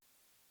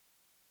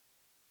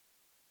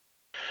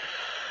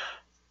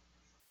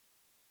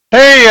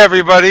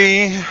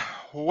everybody.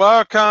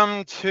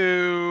 Welcome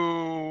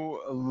to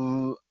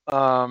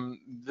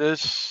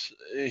this.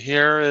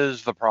 Here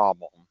is the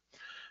problem.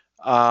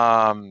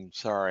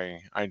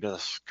 Sorry, I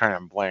just kind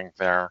of blanked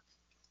there.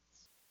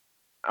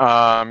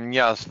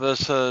 Yes,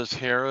 this is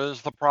Here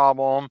is the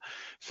Problem.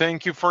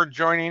 Thank you for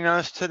joining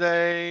us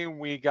today.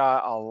 We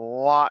got a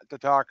lot to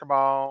talk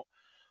about,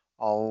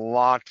 a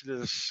lot to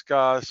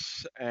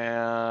discuss,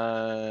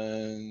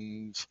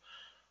 and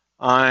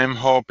I'm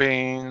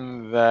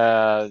hoping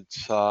that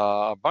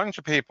a bunch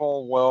of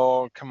people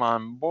will come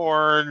on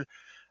board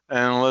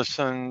and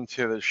listen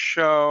to the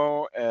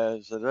show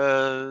as it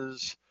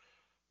is.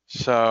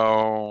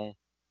 So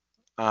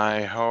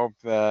I hope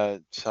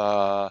that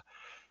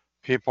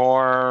people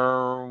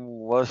are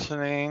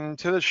listening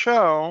to the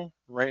show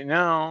right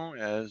now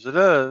as it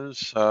is.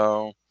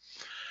 So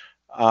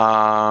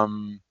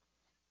um,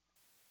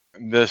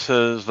 this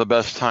is the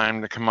best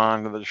time to come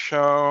on to the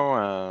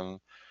show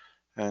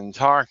and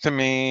talk to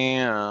me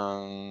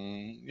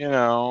and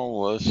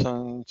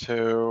listen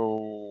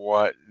to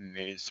what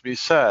needs to be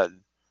said.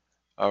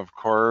 Of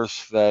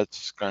course,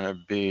 that's going to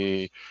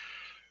be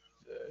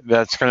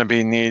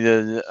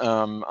needed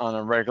on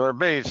a regular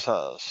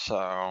basis.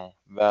 So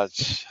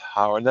that's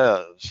how it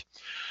is.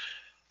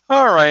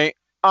 All right.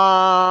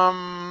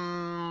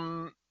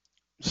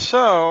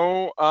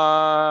 So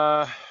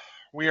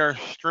we are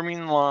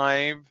streaming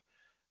live.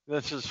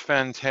 This is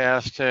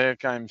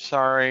fantastic. I'm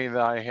sorry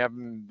that I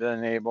haven't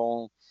been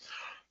able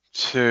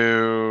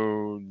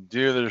to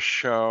do the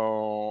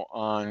show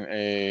on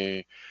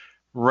a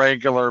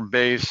regular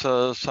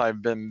basis.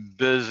 I've been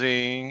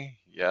busy.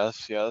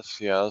 Yes, yes,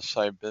 yes,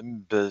 I've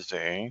been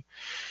busy.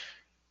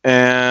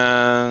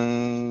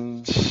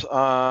 And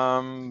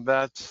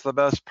that's the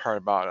best part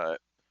about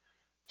it.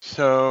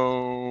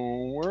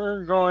 So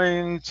we're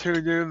going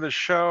to do the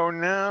show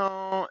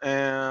now,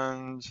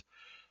 and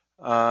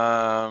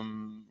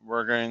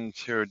we're going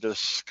to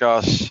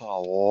discuss a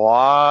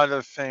lot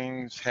of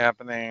things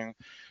happening,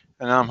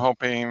 and I'm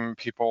hoping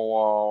people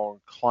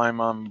will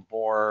climb on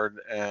board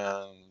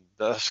and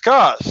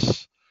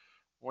discuss.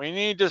 We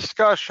need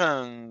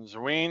discussions.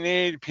 We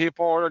need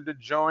people to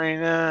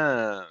join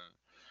in.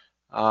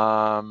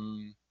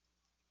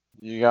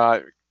 You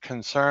got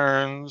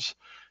concerns,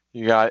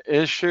 you got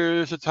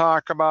issues to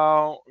talk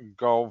about,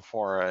 go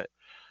for it.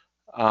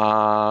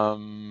 I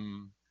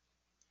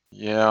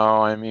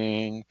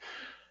mean,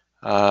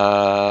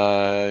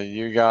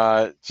 you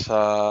got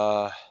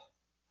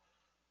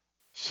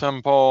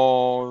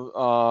simple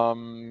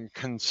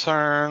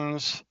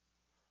concerns.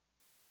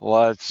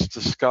 Let's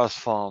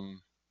discuss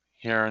them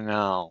here and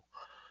now.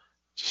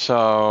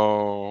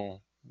 So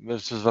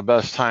this is the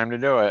best time to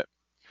do it.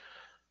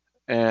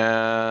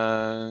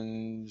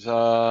 And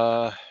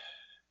yeah,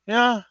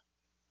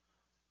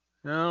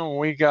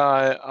 we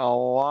got a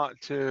lot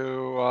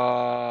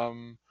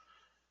to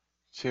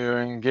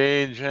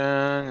engage in,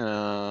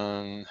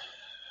 and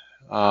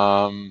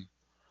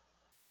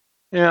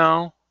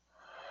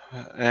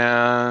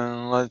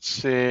and let's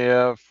see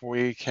if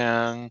we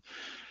can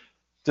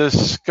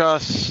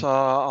discuss a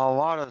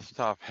lot of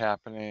stuff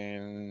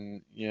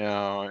happening,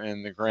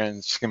 in the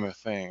grand scheme of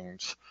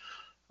things.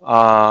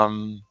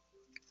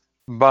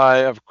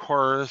 But of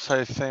course,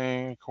 I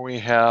think we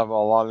have a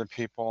lot of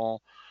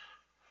people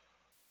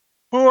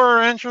who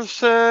are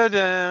interested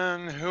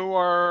in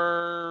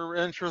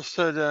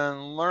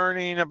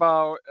learning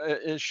about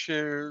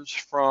issues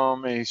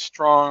from a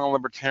strong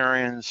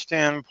libertarian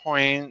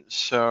standpoint.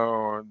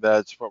 So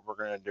that's what we're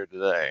going to do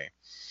today.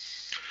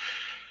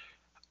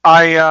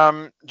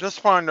 I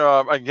just wanted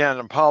to again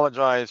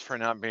apologize for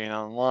not being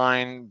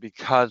online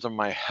because of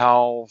my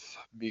health,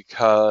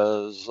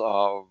 because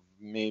of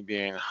me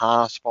being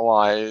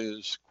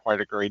hospitalized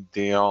quite a great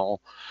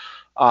deal.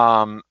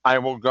 I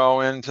will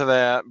go into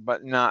that,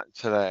 but not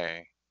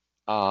today.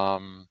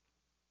 I'm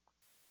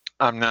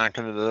not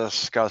going to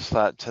discuss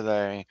that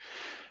today.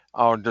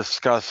 I'll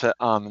discuss it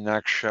on the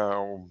next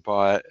show,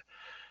 but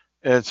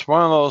it's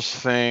one of those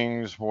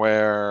things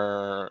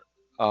where,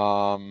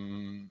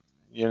 I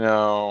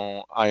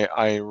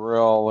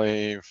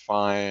really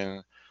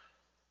find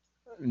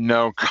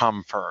no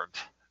comfort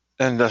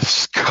in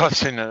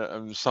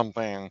discussing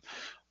something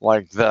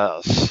like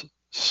this.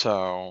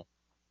 So,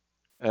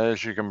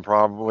 as you can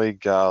probably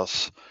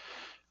guess,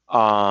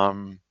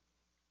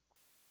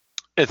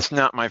 it's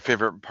not my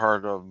favorite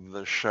part of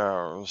the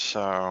show.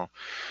 So,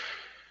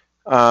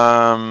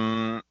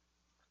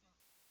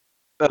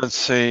 let's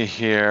see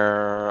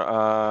here.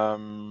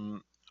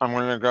 I'm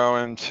going to go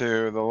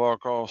into the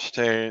local,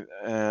 state,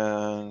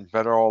 and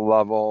federal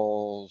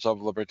levels of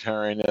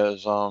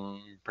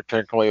libertarianism,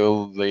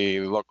 particularly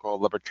the local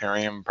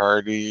libertarian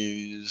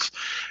parties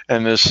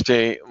and the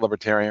state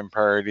libertarian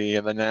party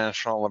and the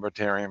national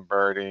libertarian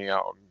party.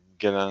 I'll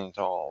get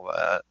into all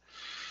that.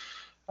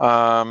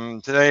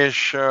 Today's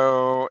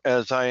show,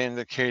 as I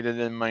indicated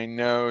in my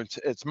notes,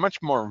 it's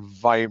much more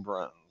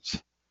vibrant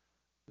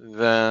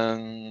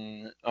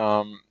than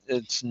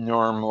it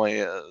normally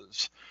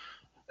is.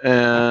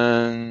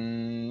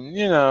 And,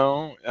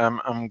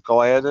 I'm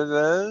glad it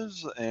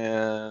is.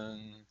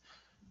 And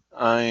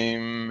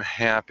I'm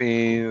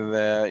happy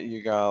that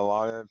you got a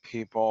lot of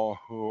people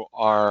who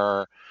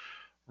are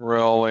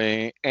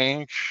really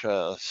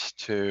anxious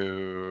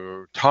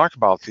to talk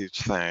about these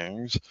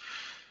things.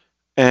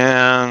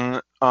 And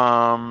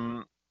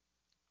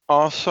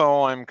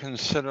also, I'm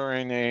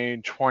considering a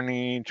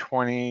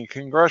 2020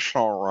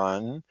 congressional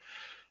run.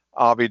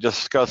 I'll be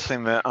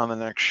discussing that on the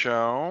next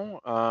show,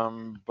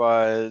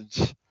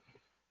 but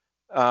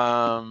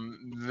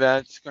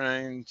that's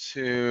going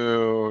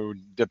to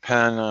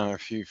depend on a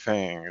few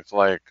things,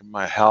 like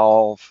my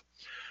health,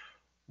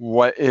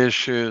 what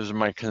issues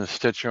my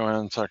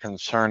constituents are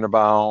concerned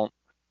about,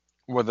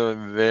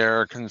 whether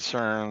their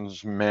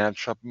concerns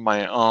match up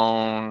my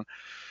own,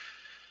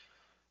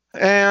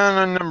 and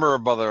a number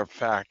of other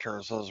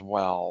factors as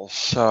well.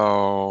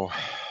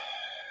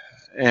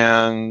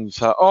 And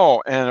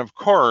of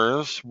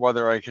course,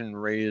 whether I can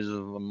raise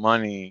the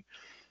money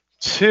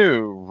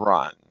to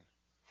run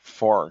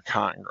for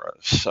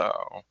Congress. So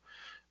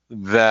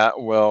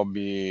that will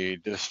be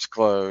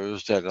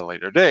disclosed at a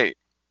later date.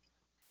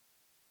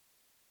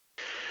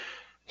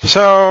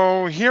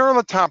 So here are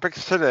the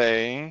topics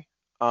today.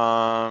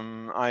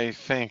 I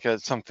think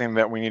it's something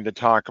that we need to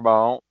talk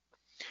about.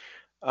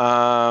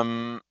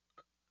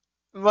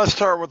 Let's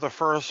start with the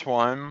first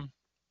one.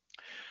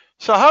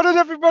 So how did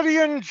everybody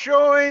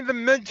enjoy the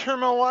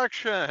midterm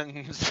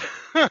elections?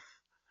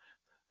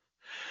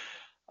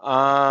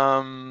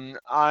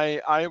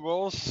 I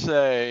will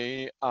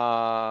say,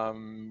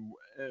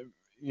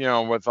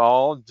 with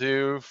all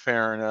due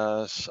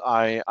fairness,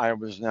 I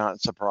was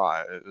not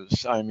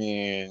surprised. I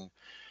mean,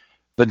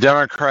 the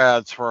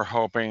Democrats were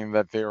hoping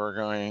that they were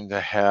going to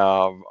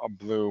have a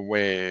blue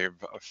wave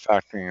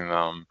affecting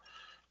them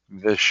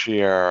this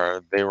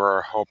year. They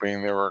were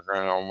hoping they were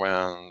going to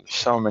win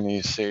so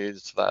many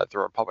seats that the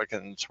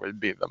Republicans would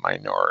be the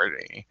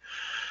minority.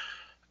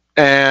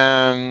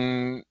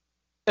 And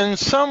in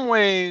some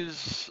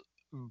ways,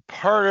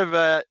 part of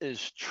that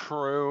is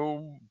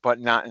true,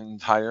 but not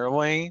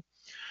entirely.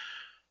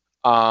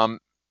 The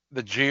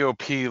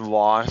GOP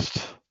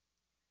lost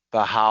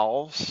the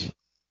House,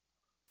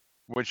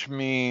 which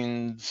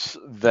means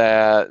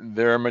that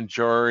their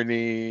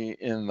majority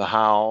in the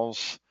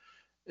House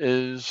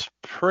is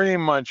pretty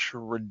much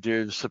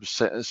reduced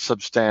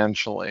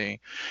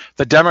substantially.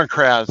 The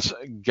Democrats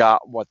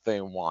got what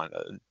they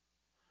wanted.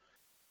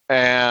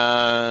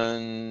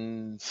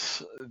 And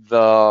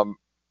the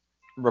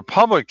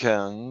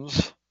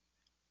Republicans,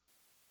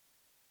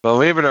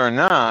 believe it or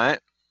not,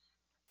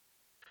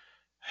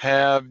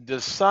 have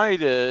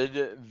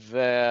decided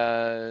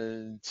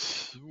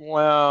that,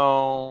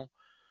 well,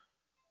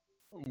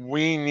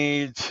 we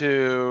need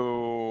to,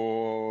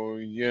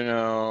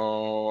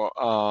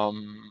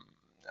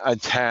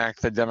 attack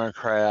the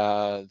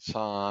Democrats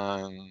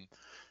on,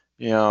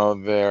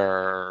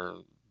 their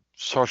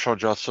social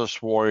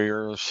justice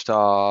warrior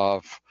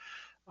stuff,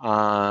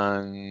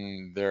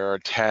 on their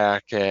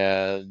attack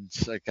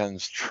ads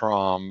against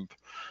Trump,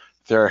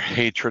 their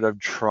hatred of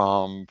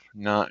Trump,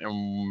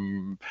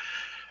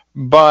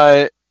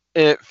 but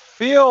it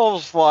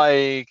feels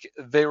like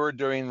they were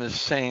doing the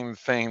same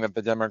thing that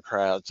the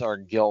Democrats are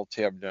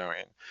guilty of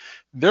doing.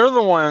 They're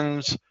the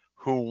ones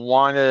who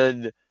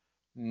wanted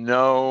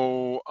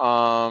who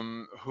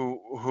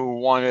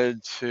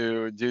wanted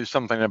to do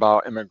something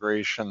about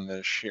immigration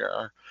this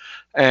year.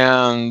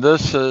 And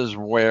this is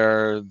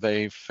where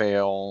they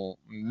fail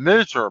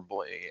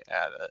miserably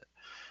at it.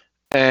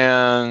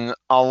 And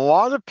a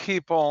lot of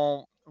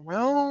people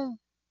aren't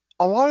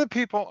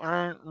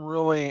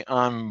really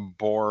on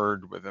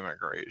board with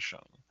immigration.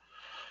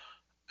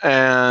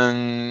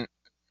 And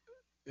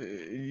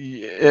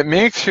it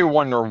makes you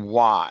wonder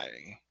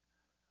why.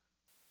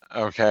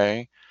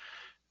 Okay.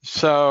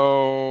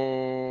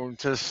 So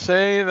to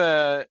say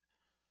that,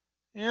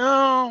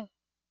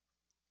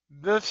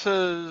 this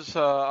is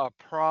a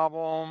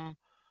problem,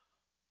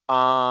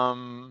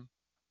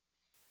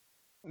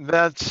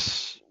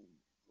 that's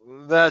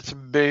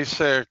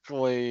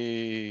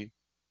basically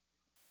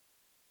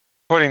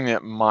putting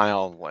it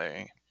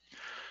mildly.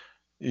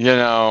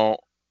 The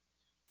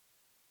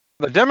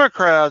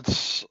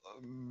Democrats,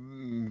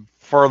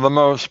 for the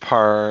most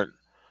part,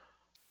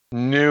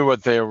 knew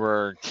what they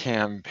were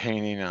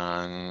campaigning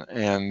on,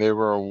 and they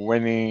were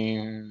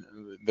winning.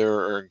 They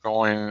were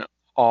going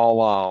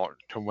all out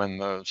to win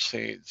those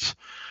seats.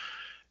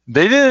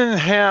 They didn't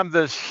have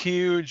this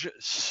huge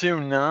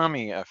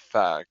tsunami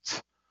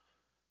effect,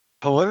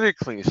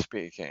 politically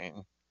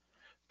speaking,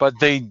 but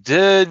they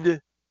did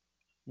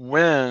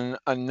win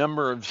a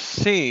number of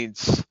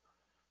seats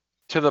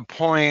to the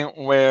point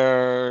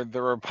where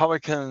the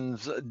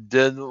Republicans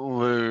did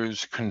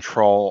lose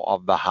control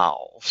of the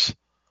House.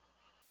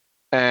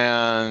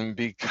 And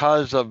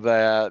because of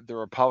that, the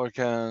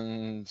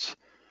Republicans,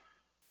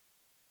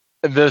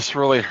 this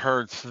really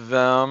hurts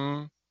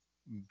them.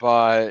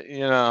 But,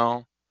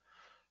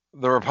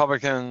 the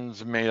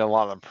Republicans made a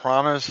lot of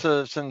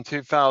promises in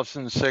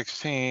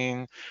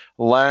 2016.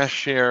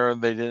 Last year,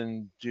 they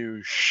didn't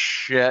do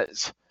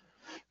shit.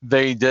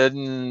 They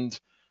didn't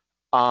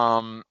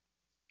repeal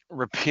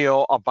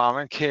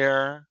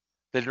Obamacare.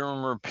 They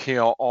didn't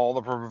repeal all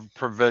the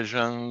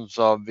provisions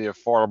of the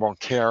Affordable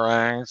Care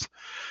Act.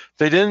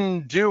 They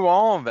didn't do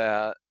all of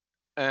that.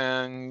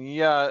 And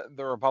yet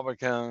the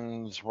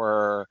Republicans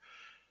were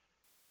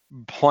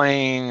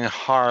playing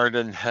hard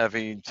and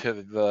heavy to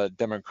the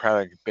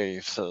Democratic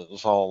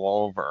bases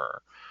all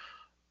over.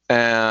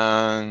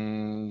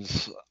 And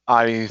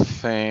I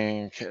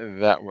think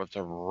that was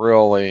a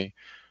really,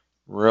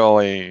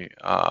 really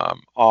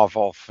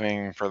awful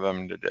thing for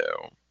them to do.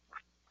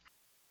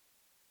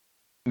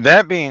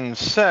 That being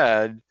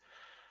said,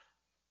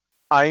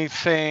 I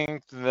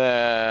think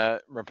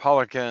that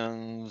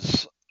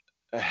Republicans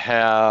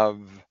have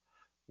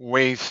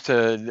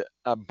wasted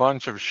a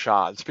bunch of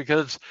shots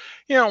because,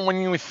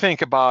 when you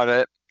think about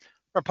it,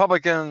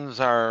 Republicans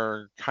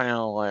are kind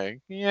of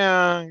like,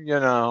 yeah,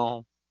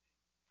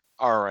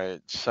 all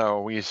right,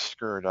 so we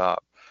screwed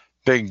up.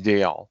 Big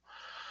deal.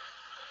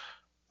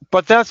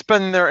 But that's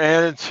been their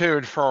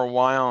attitude for a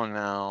while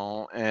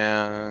now.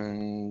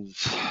 And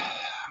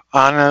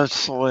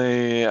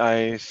honestly,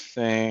 I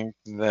think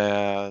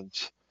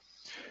that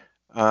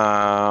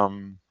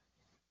the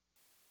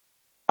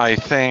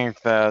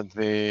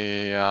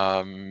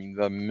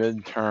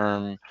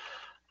midterm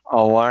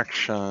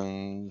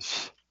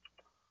elections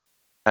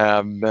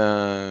have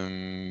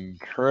been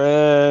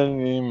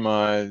pretty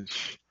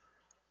much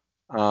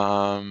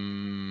have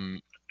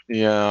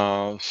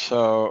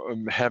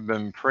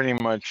been pretty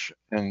much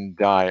in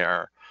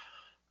dire.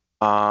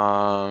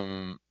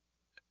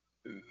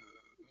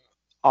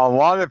 A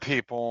lot of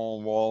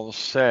people will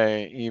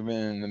say, even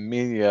in the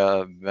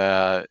media,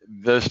 that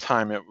this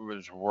time it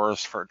was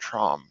worse for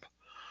Trump.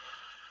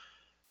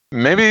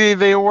 Maybe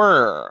they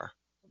were,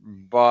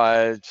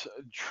 but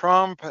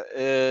Trump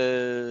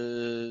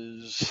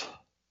is,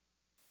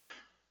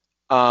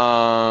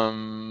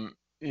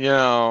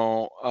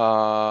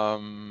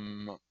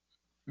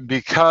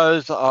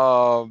 because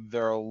of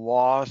their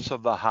loss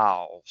of the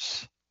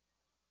House,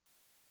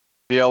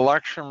 the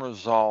election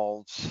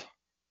results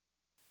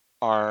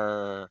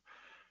are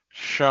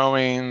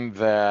showing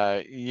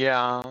that,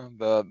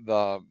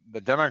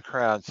 the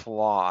Democrats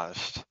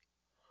lost,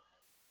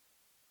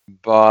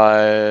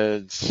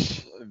 but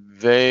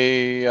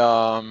they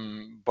are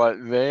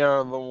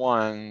the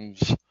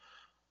ones.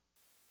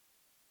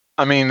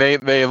 I mean,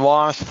 they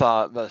lost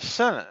the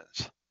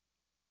Senate.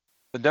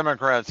 The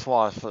Democrats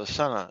lost the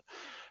Senate,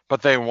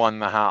 but they won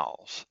the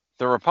House.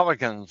 The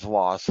Republicans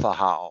lost the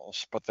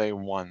House, but they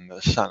won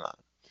the Senate.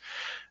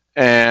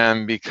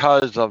 And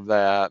because of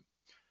that,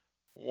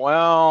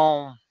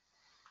 well,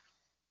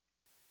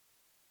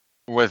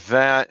 with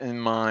that in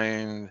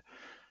mind,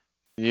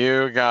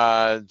 you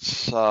got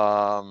states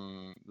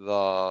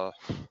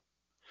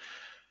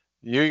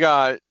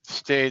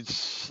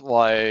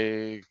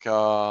like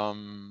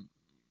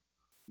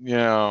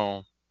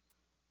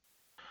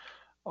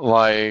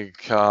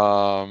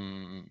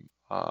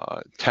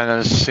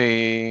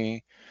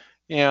Tennessee.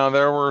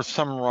 There were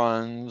some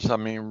runs. I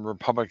mean,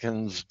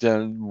 Republicans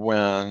did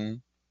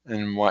win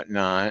and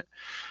whatnot.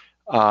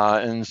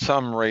 In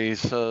some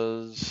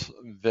races,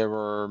 there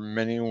were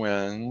many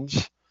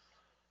wins,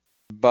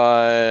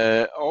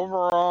 but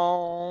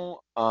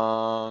overall,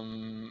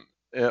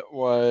 it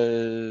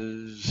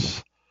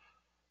was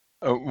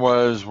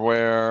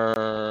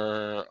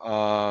where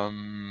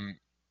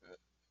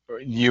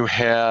you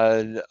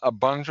had a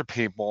bunch of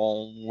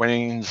people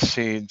winning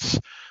seats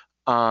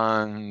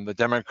on the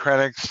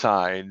Democratic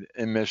side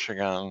in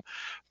Michigan,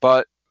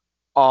 but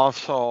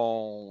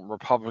also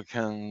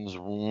Republicans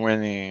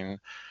winning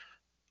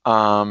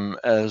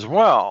as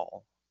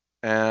well.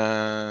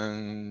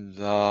 And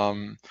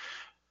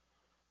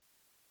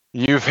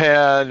you've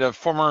had a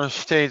former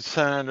state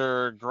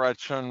senator,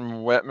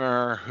 Gretchen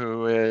Whitmer,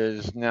 who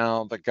is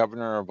now the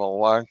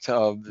governor-elect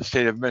of the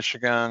state of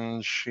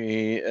Michigan.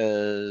 She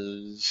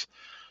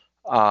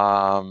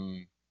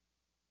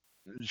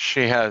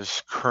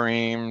has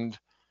creamed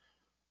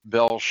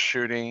Bill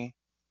Schuette.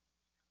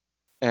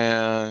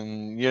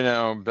 And,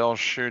 Bill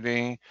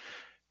Schuette,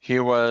 he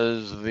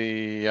was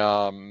the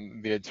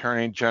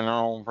attorney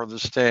general for the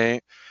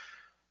state.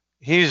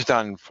 He's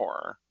done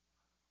for.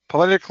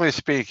 Politically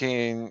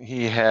speaking,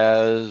 he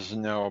has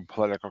no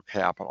political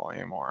capital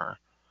anymore.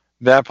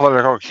 That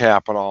political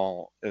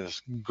capital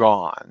is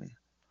gone.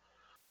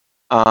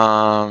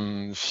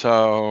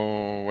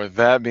 So with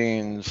that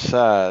being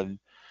said,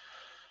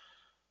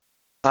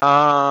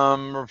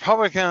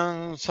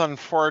 Republicans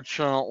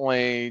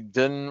unfortunately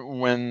didn't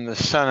win the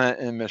Senate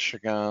in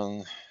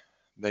Michigan.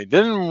 They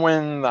didn't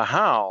win the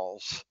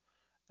House,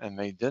 and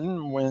they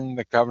didn't win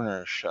the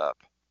governorship.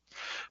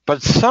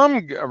 But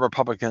some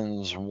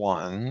Republicans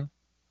won.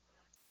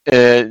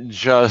 They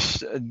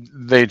just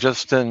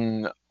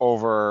didn't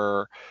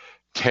overtake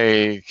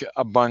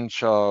a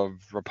bunch of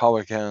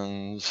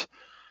Republicans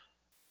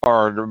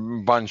or a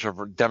bunch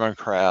of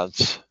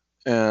Democrats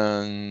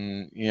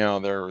in,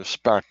 their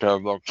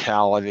respective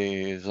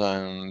localities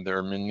and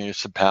their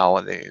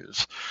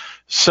municipalities.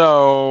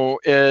 So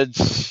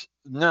it's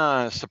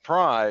not a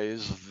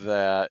surprise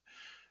that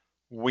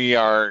we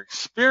are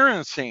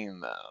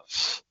experiencing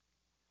this.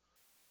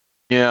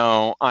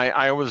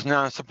 I was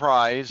not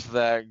surprised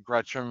that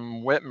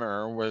Gretchen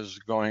Whitmer was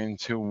going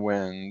to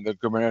win the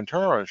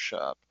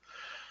gubernatorialship.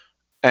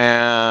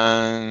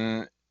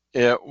 And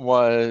it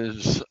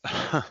was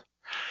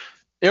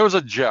it was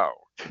a joke.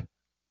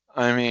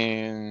 I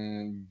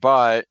mean,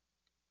 but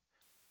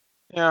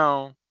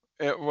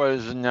it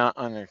was not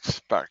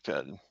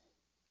unexpected.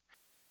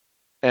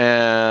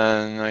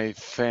 And I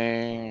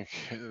think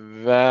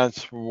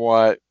that's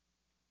what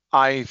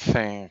I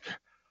think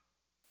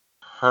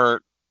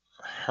hurt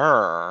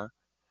her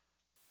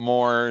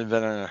more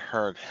than it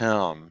hurt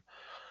him.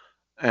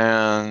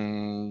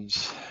 And,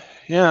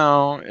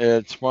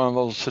 it's one of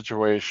those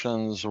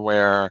situations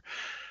where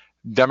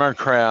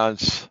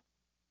Democrats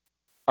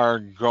are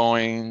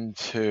going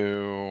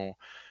to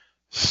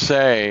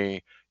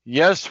say,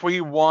 yes, we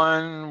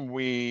won,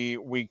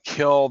 we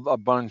killed a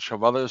bunch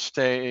of other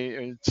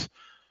states,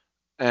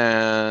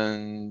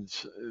 and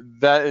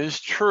that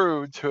is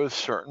true to a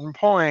certain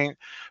point,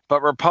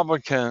 but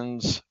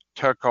Republicans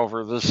took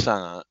over the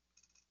Senate.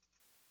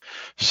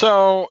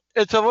 So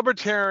it's a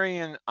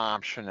libertarian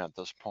option at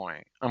this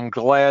point. I'm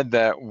glad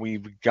that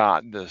we've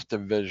got this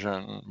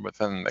division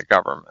within the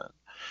government.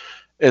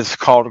 It's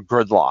called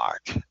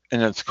gridlock,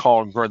 and it's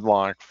called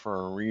gridlock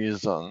for a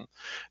reason.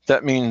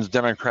 That means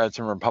Democrats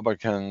and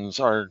Republicans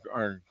are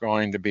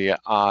going to be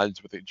at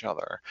odds with each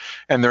other,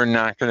 and they're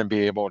not going to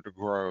be able to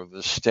grow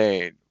the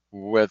state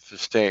with the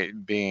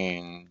state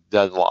being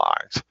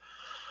deadlocked.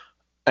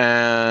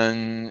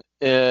 And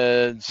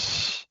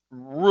it's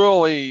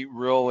really,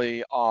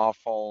 really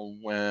awful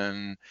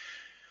when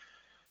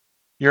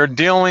you're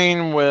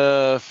dealing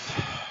with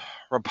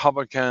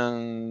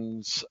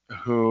Republicans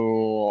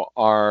who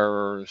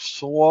are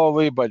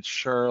slowly but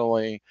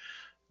surely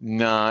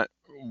not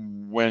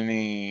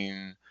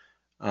winning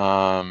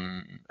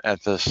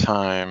at this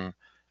time,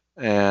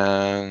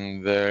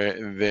 and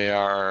they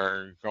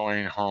are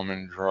going home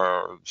in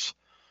droves.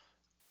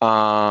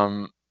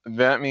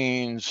 That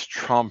means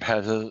Trump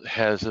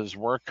has his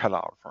work cut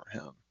out for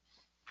him.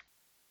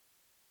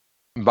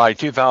 By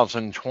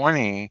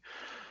 2020,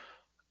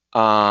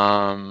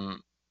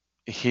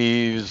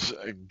 he's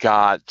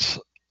got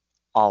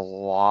a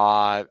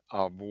lot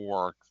of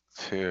work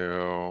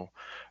to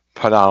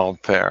put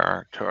out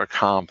there to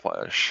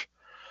accomplish.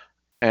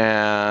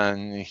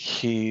 And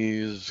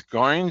he's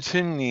going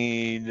to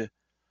need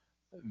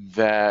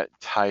that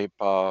type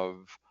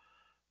of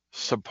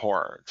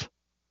support.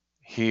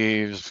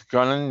 He's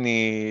going to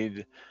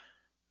need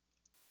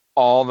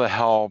all the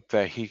help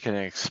that he can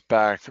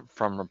expect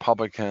from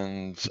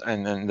Republicans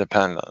and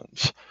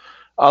independents.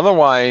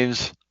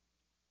 Otherwise,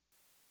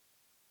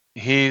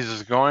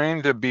 he's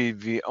going to be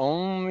the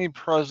only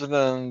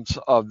president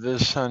of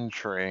this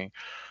century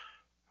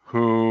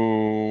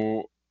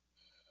who,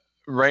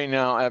 right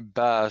now at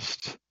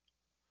best,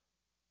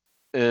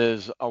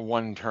 is a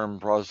one-term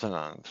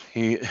president.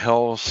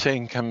 He'll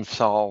sink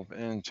himself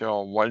into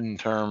a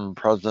one-term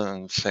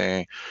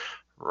presidency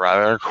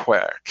rather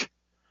quick.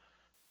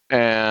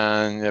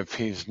 And if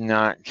he's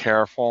not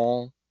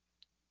careful,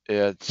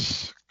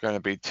 it's going to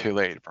be too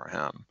late for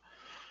him.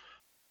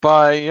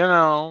 But,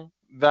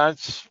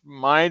 that's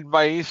my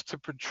advice to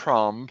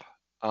Trump.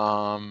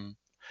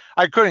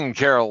 I couldn't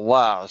care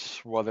less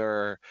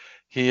whether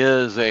he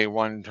is a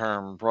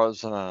one-term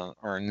president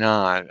or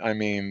not. I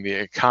mean, the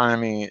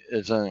economy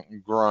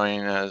isn't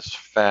growing as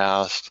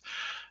fast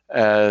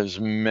as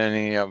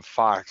many of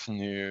Fox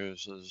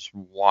News'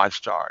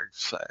 watchdogs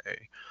say.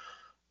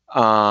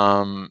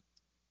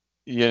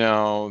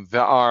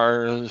 There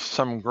are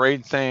some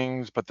great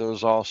things, but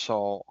there's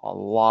also a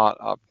lot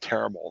of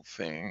terrible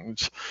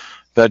things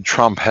that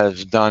Trump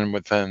has done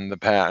within the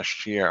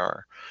past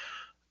year.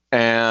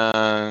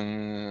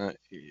 And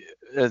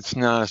it's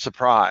not a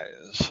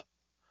surprise.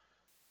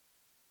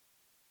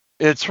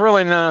 It's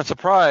really not a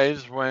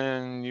surprise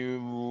when you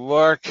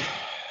look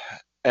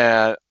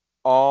at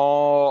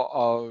all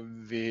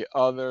of the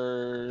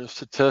other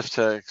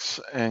statistics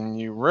and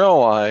you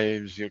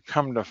realize, you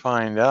come to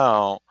find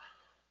out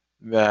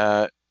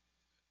that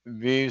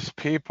these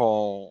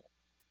people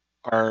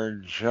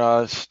are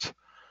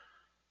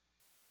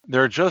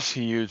they're just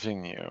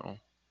using you,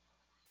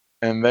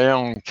 and they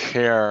don't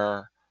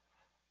care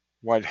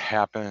what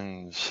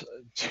happens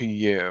to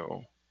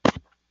you.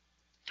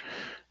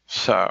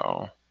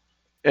 So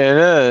it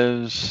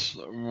is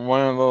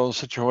one of those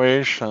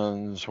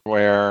situations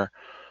where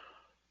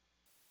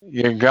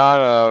you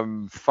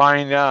gotta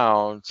find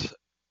out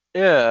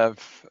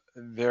if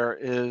there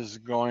is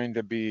going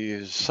to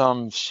be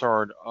some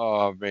sort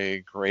of a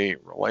great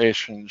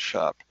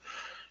relationship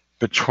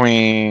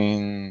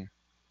between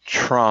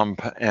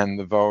Trump and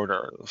the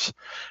voters.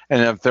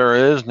 And if there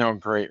is no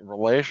great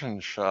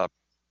relationship,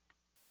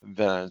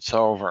 then it's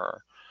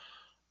over.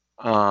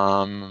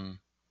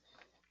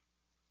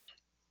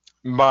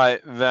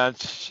 but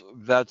that's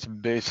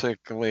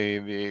basically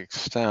the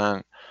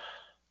extent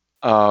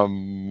of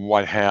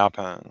what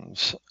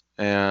happens.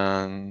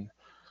 And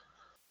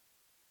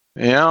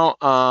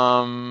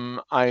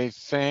I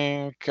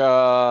think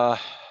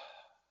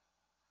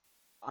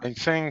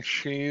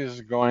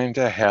she's going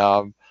to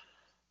have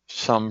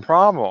some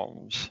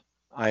problems.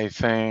 I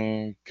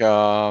think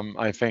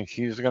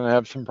he's going to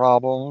have some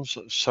problems.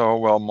 So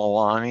will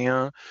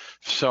Melania.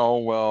 So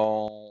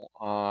will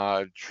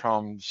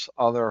Trump's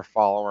other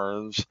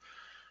followers.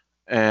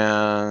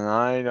 And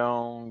I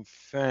don't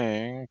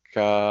think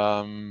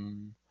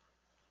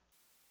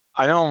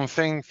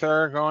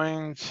they're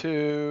going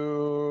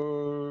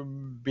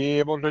to be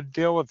able to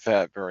deal with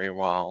that very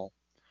well.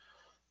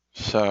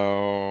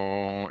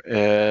 So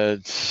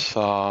it's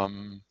up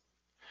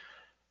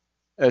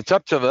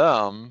to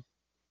them,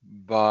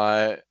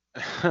 but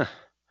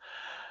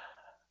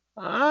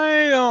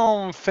I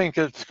don't think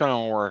it's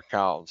going to work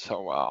out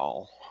so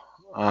well.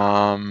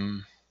 I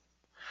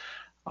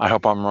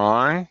hope I'm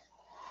wrong,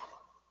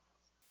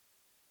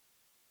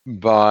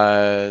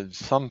 but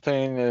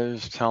something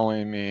is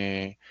telling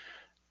me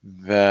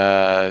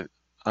that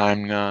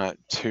I'm not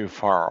too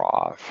far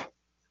off.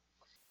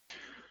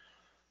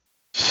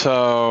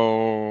 So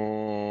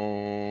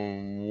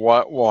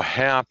what will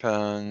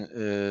happen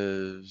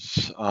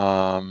is,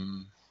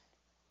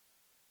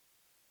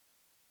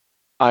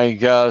 I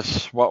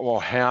guess what will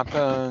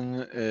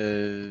happen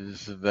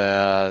is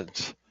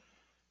that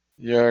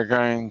you're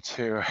going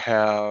to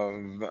have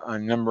a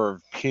number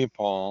of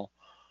people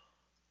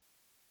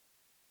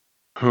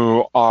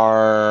who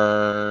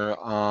are,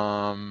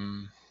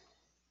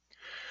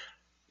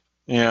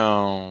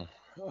 who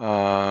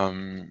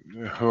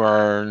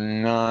are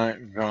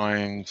not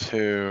going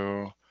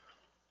to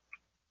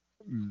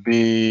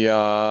be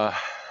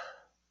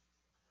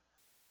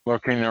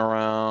looking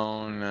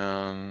around,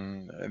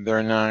 and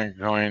they're not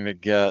going to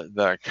get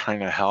that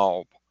kind of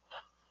help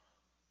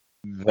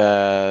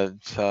that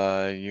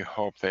you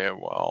hope they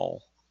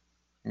will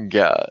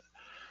get.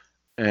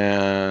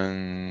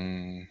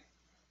 And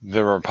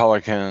the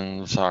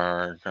Republicans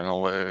are going to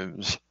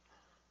lose.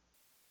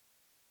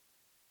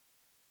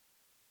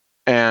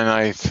 And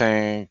I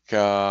think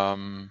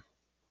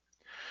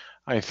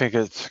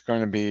it's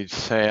going to be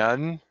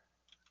sad.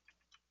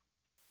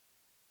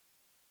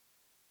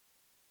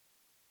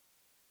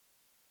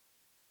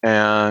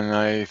 And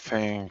I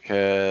think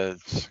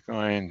it's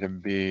going to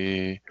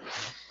be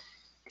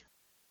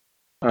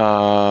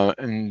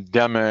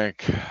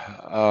endemic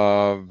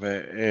of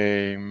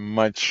a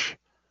much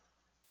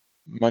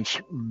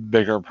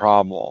bigger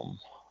problem.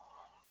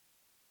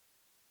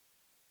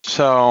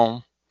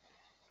 So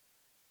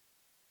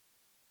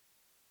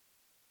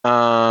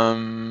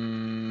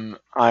I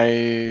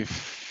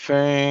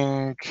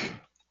think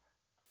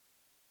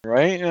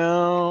right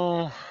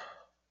now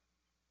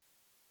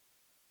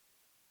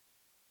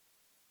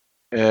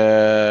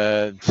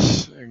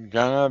it's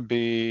gonna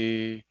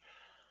be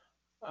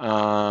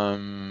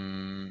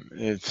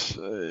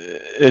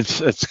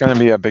it's gonna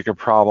be a bigger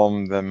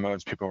problem than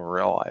most people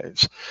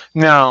realize.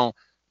 Now,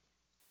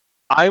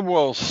 I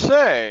will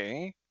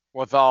say,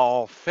 with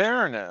all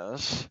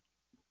fairness,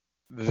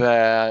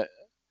 that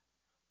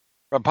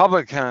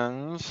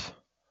Republicans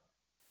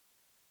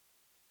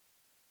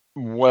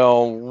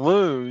will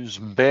lose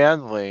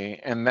badly,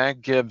 and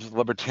that gives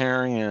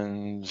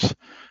libertarians,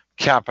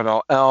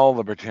 capital L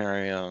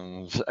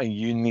libertarians, a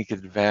unique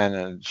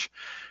advantage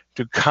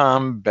to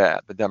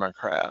combat the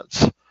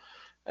Democrats.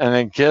 And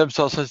it gives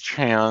us a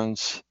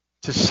chance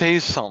to say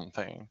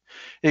something.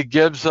 It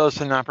gives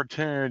us an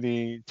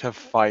opportunity to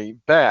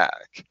fight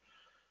back.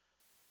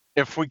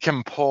 If we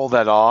can pull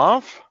that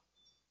off,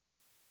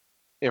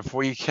 if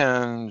we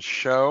can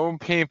show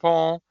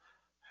people,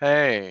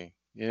 hey,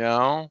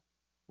 we're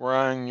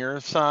on your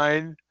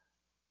side,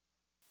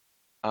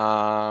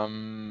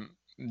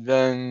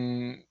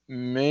 then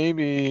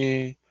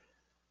maybe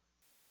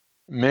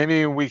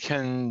we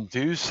can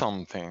do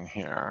something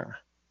here.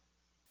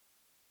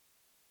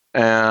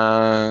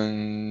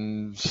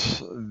 And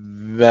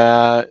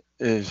that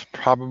is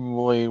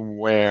probably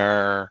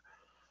where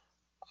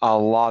a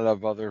lot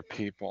of other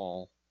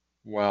people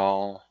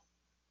will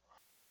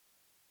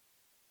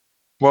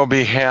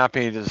be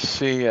happy to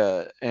see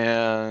it.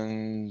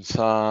 And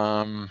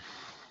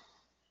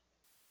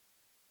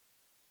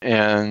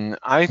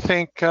I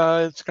think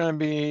it's going to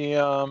be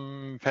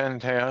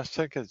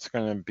fantastic. It's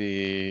going to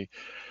be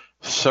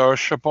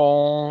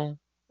sociable.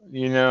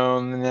 In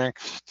the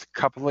next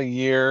couple of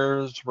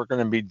years, we're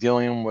going to be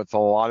dealing with a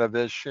lot of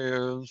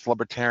issues.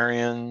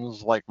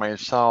 Libertarians like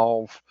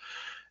myself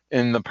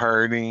in the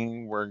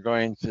party, we're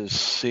going to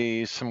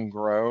see some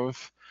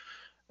growth.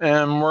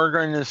 And we're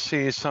going to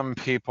see some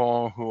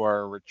people who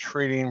are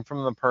retreating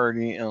from the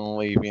party and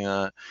leaving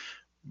it.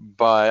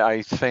 But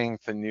I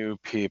think the new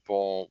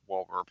people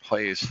will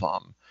replace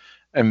them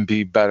and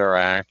be better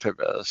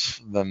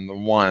activists than the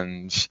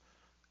ones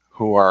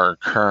who are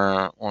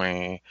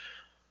currently,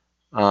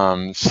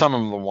 some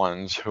of the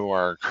ones who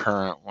are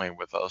currently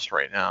with us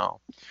right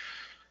now.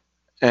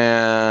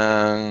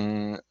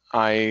 And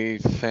I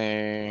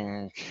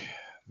think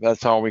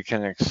that's all we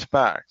can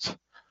expect.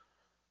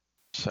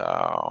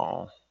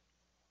 So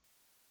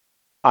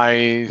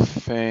I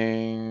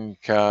think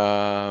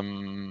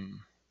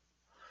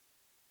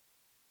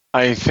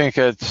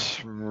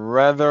it's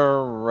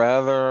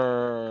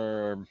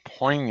rather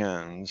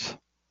poignant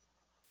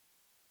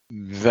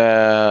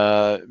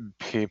that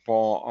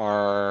people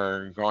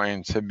are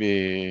going to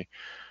be,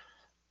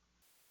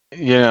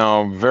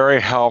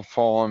 very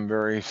helpful and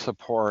very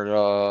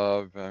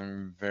supportive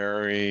and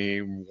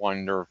very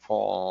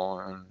wonderful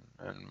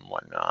and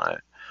whatnot.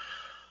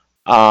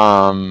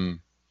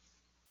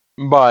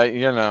 But,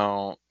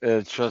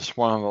 it's just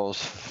one of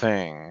those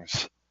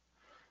things.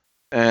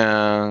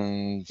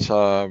 And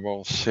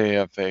we'll see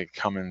if they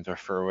come into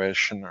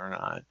fruition or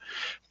not.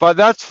 But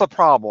that's the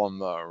problem,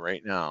 though,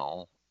 right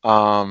now.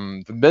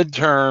 The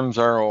midterms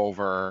are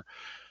over.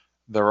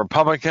 The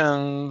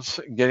Republicans,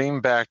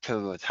 getting back to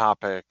the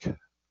topic,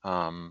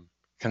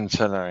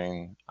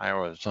 considering I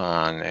was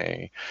on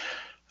a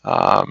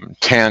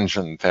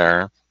tangent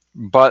there,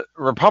 but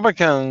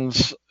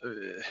Republicans,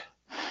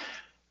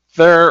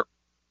 they're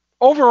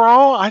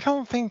overall, I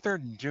don't think they're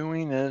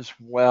doing as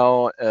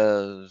well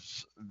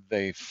as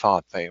they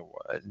thought they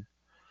would.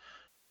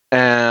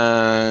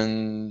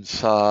 And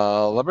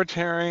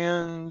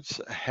libertarians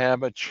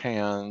have a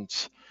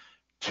chance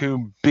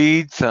to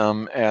beat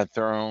them at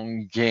their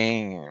own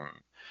game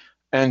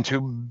and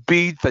to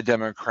beat the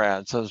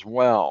Democrats as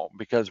well,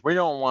 because we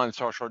don't want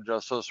social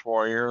justice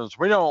warriors.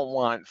 We don't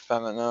want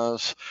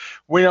feminists.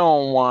 We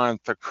don't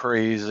want the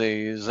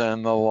crazies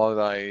and the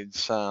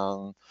Luddites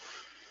and,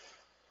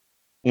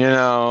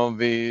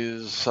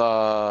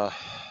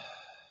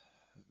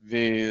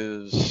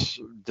 these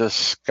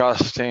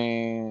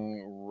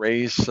disgusting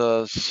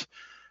racists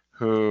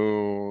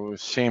who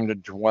seem to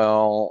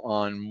dwell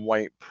on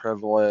white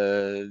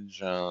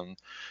privilege and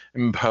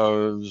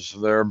impose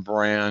their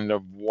brand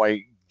of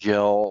white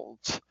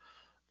guilt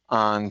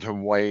onto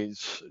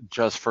whites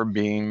just for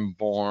being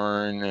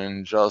born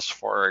and just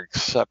for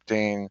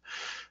accepting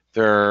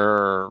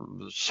their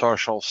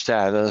social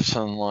status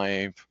in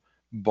life.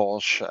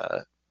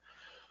 Bullshit.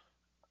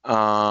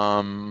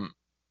 But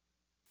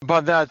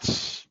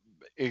that's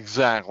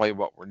exactly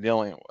what we're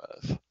dealing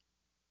with.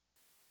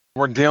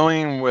 We're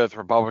dealing with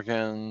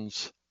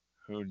Republicans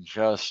who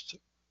just,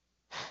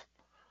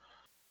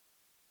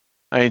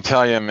 I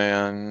tell you,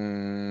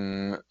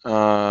 man,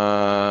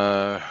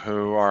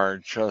 who are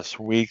just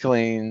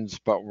weaklings,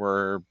 but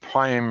we're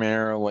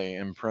primarily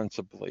and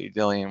principally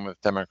dealing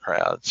with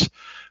Democrats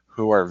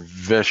who are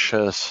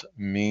vicious,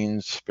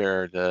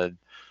 mean-spirited,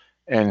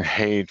 and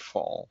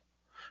hateful.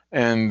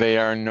 And they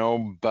are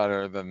no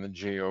better than the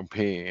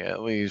GOP,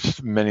 at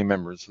least many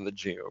members of the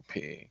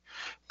GOP,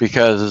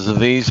 because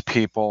these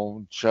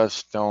people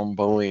just don't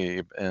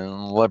believe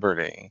in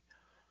liberty.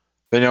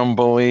 They don't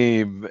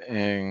believe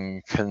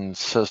in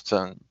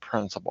consistent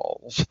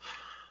principles.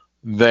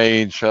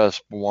 They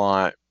just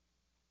want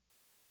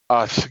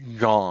us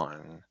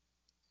gone.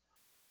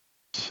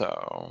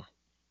 So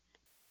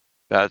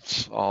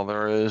that's all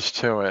there is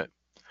to it.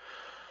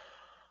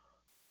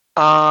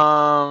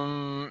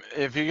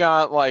 If you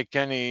got like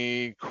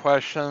any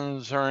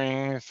questions or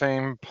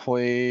anything,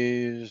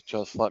 please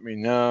just let me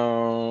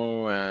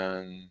know,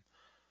 and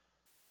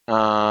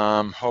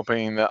I'm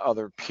hoping that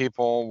other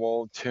people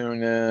will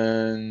tune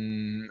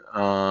in.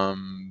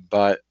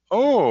 But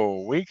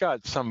we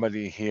got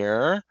somebody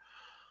here.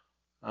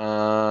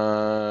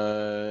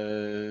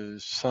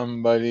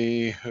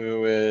 Somebody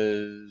who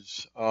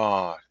is,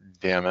 oh,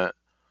 damn it.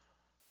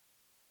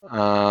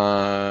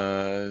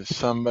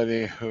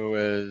 Somebody who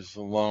is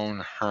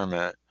Lone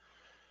Hermit.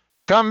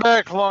 Come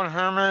back, Lone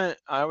Hermit.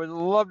 I would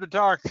love to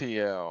talk to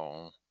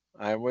you.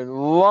 I would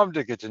love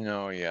to get to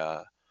know you.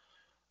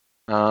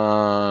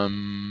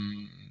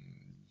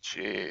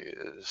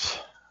 Jeez.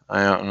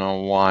 I don't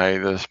know why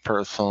this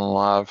person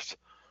left.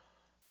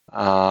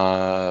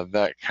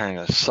 That kind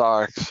of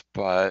sucks,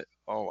 but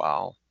oh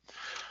well.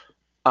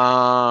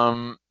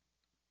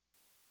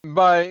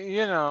 But we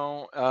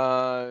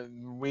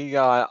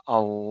got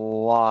a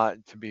lot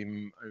to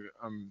be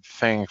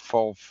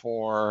thankful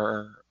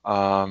for.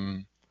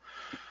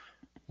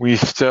 We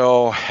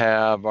still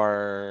have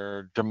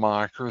our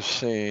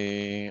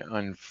democracy.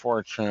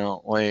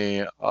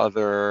 Unfortunately,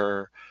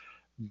 other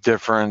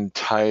different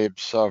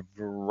types of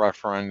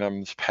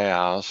referendums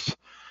passed.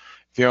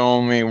 The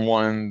only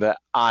one that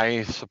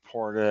I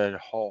supported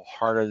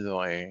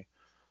wholeheartedly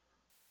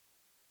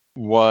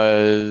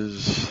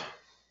was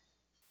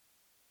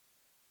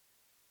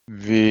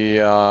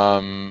the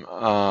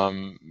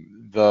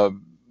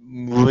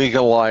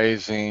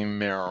legalizing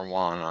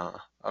marijuana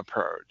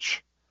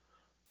approach.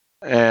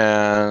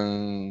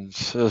 And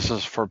this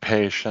is for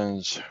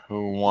patients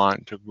who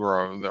want to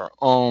grow their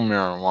own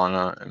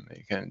marijuana, and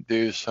they can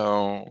do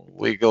so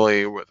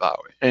legally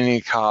without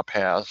any cop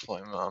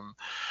hassling them.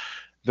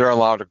 They're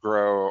allowed to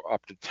grow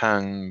up to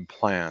 10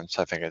 plants.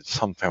 I think it's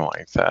something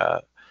like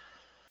that.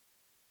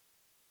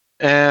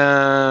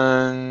 And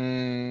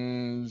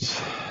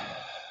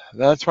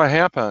that's what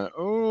happened.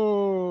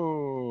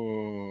 Ooh,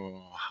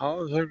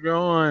 How's it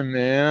going,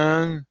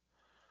 man?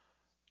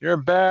 You're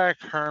back,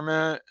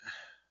 Hermit.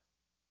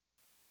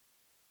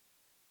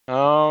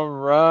 All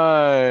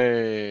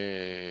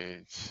right.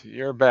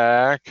 You're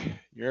back.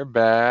 You're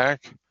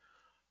back.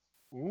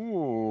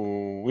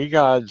 Ooh, we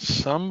got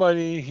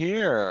somebody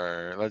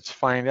here. Let's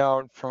find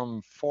out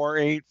from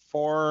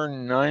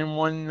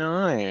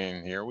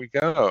 484-919. Here we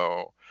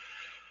go.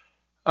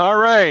 All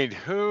right.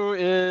 Who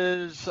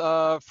is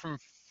from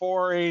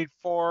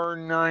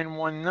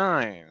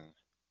 484-919?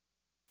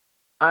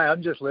 Hi,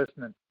 I'm just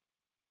listening.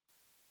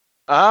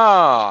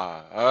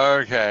 Ah,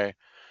 okay.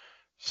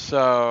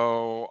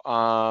 So,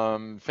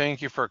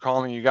 thank you for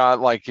calling. You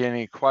got like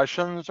any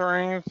questions or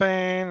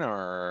anything,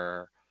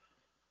 or?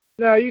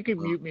 No, you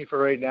can mute me for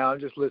right now. I'm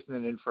just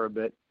listening in for a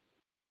bit.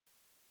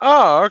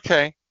 Oh,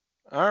 okay.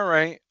 All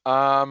right.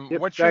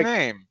 Yep, What's your thanks.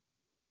 name?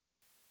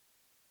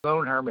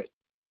 Lone Hermit.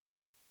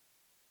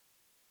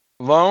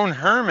 Lone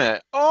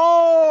Hermit.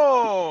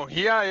 Oh,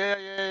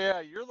 yeah.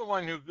 You're the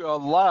one who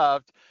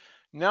left.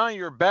 Now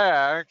you're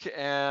back,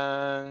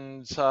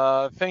 and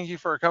thank you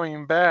for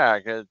coming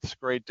back. It's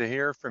great to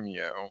hear from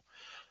you.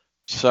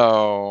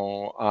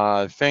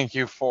 So, thank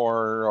you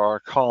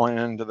for calling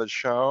into the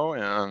show,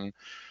 and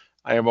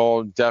I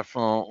will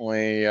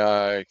definitely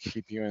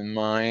keep you in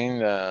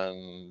mind.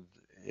 And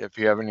if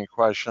you have any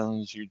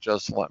questions, you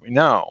just let me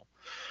know.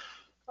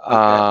 Okay.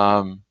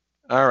 All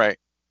right.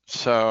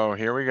 So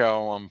here we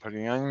go. I'm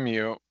putting on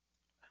mute.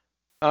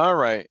 All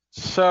right.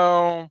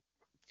 So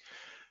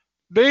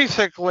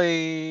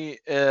basically,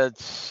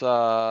 it's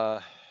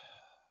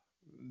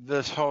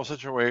this whole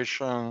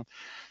situation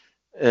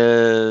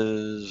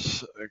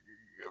is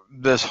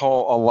this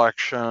whole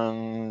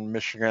election,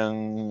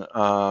 Michigan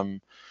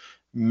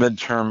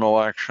midterm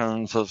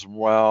elections as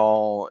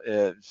well.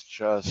 It's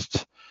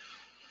just,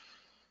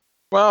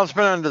 well, it's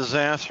been a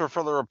disaster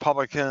for the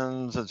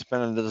Republicans. It's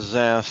been a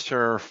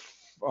disaster.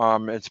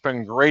 It's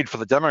been great for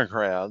the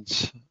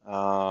Democrats,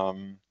 but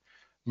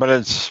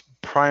it's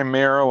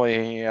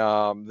primarily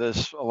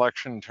this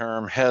election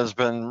term has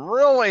been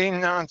really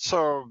not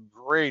so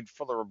great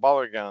for the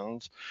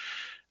Republicans.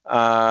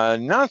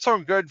 Not so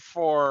good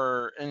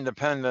for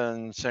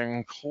independents,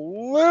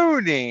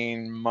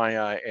 including, might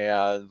I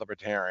add,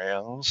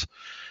 libertarians.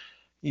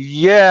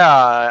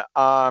 Yeah,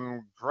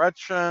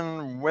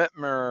 Gretchen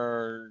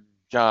Whitmer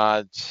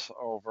got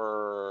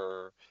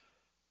over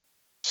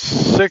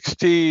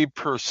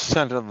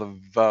 60% of the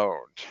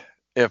vote,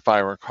 if I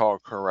recall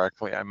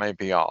correctly. I might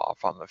be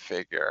off on the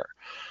figure.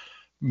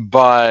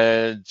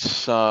 But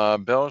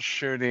Bill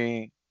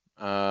Schuette,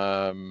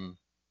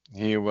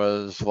 he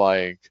was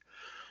like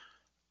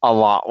a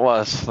lot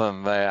less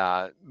than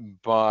that.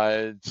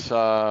 But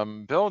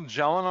Bill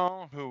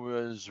Jeleno, who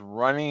was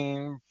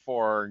running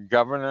for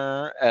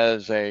governor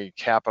as a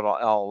capital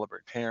L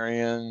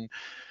libertarian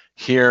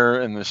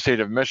here in the state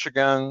of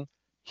Michigan,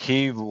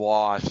 he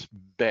lost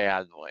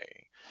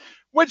badly,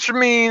 which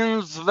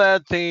means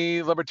that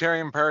the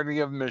Libertarian Party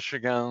of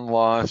Michigan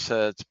lost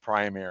its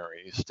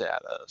primary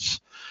status.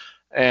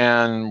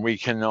 And we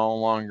can no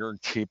longer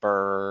keep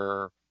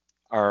our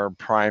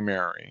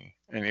primary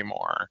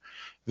anymore.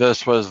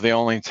 This was the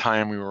only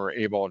time we were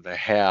able to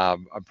have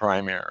a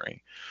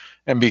primary.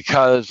 And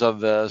because of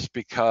this,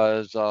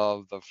 because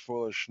of the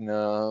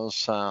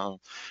foolishness and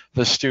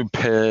the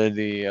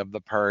stupidity of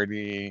the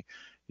party,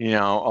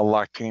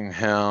 electing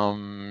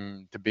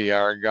him to be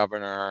our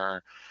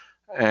governor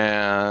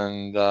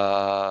and,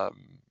 our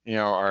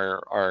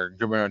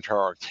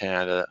gubernatorial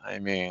candidate,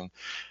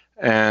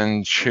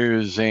 and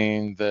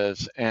choosing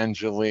this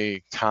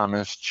Angelique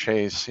Thomas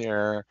Chase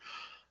here,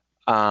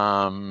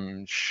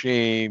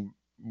 she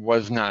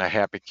was not a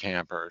happy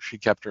camper. She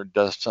kept her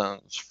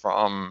distance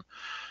from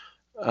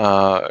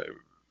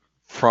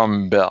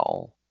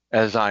Bill,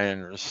 as I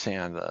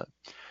understand it.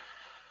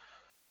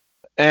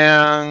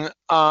 And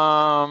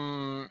a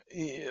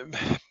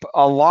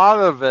lot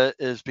of it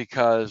is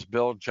because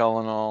Bill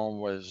Jeleno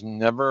was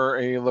never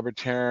a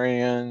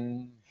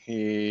libertarian.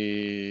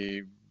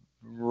 He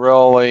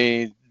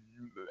really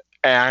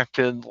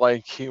acted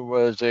like he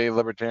was a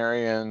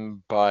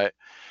libertarian, but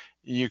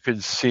you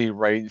could see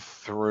right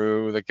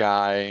through the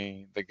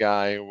guy. The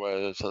guy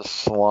was a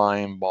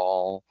slime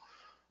ball.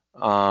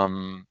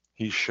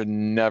 He should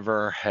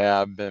never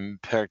have been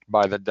picked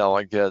by the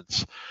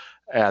delegates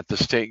at the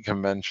state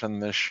convention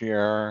this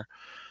year.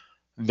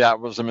 That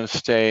was a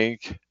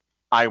mistake.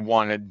 I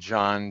wanted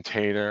John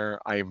Tater.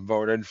 I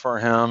voted for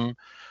him.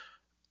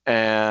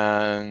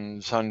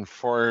 And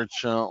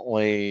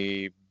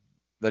unfortunately,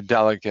 the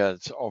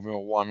delegates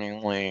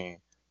overwhelmingly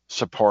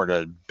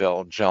supported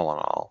Bill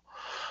Jeleno.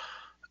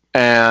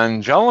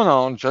 And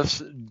Jeleno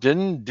just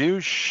didn't do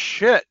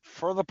shit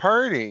for the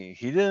party.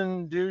 He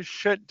didn't do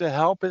shit to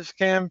help his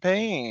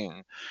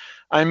campaign.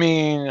 I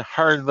mean,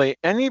 hardly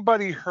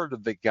anybody heard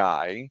of the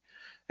guy.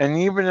 And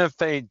even if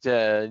they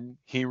did,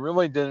 he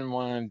really didn't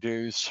want to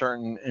do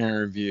certain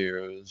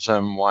interviews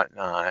and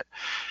whatnot.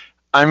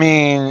 I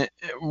mean,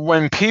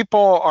 when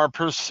people are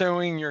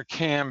pursuing your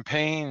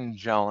campaign,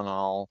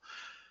 Jeleno,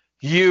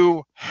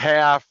 you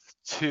have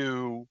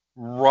to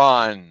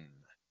run.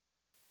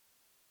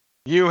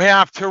 You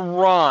have to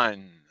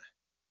run.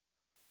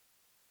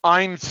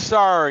 I'm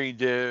sorry,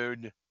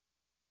 dude,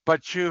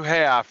 but you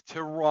have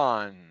to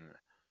run.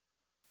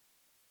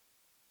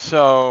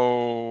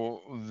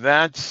 So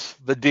that's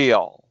the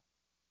deal.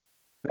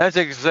 That's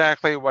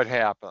exactly what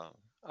happened.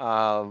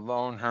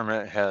 Lone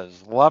Hermit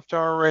has left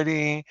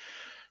already,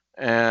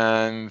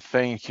 and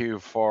thank you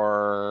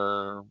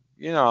for,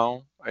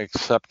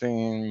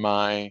 accepting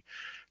my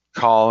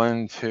call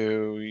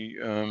into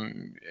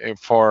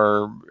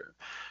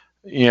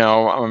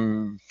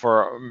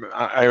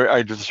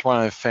I just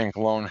want to thank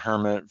Lone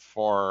Hermit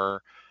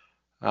for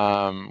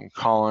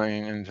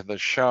calling into the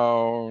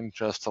show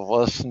just to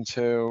listen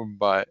to,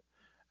 but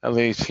at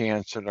least he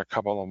answered a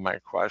couple of my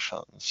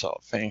questions. So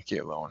thank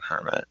you, Lone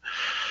Hermit.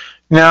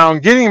 Now,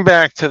 getting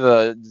back to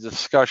the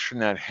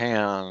discussion at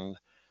hand,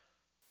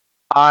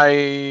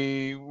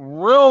 I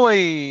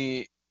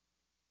really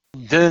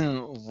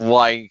didn't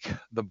like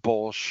the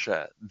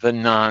bullshit, the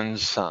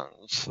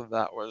nonsense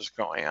that was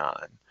going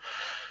on.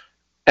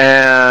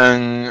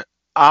 And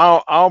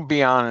I'll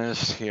be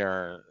honest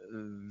here.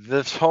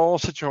 This whole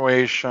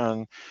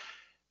situation,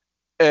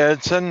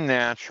 it's a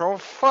natural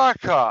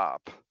fuck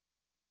up.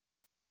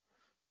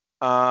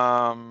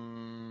 Now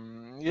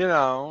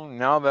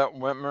that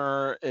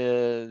Whitmer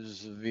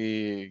is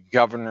the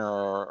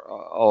governor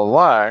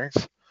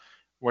elect,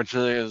 which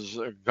is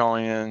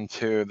going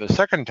into the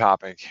second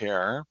topic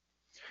here.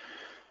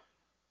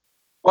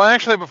 Well,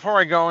 actually, before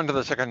I go into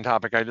the second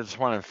topic, I just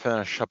want to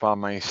finish up on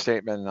my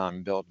statement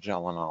on Bill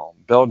Gyllenhaal.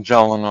 Bill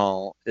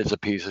Gyllenhaal is a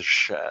piece of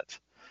shit.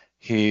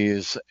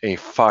 He's a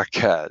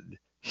fuckhead.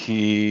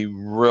 He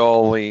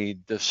really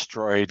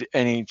destroyed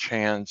any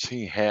chance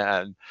he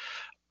had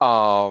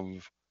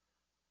of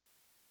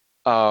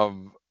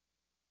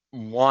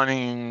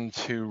wanting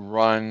to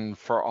run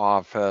for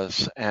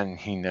office, and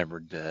he never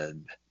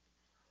did.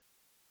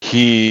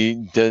 He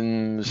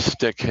didn't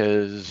stick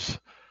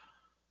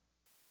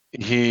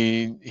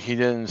he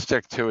didn't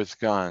stick to his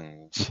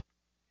guns.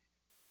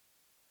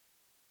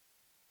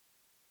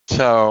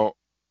 So,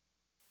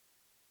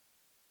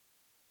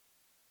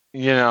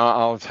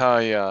 I'll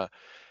tell you,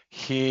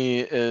 he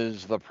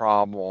is the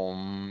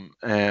problem.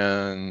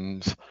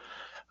 And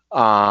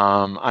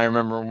I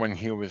remember when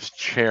he was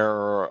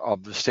chair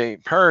of the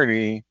state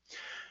party,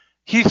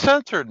 he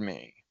censored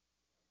me.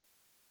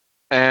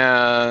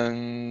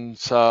 And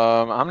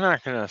I'm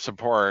not going to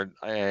support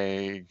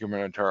a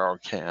gubernatorial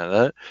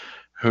candidate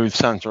who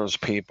censors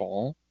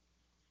people.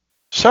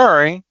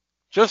 Sorry,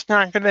 just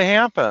not going to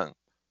happen.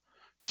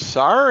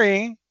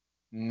 Sorry,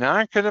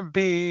 not going to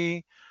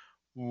be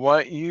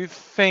what you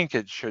think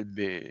it should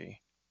be.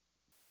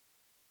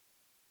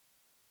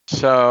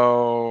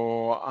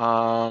 So,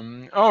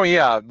 oh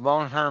yeah,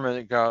 Lone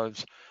Hermit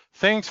goes,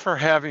 thanks for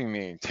having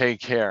me.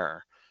 Take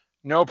care.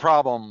 No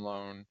problem,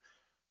 Lone.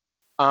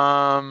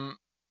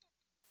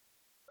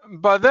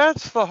 But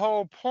that's the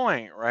whole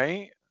point,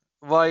 right?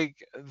 Like,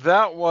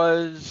 that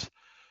was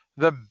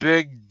the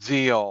big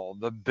deal,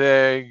 the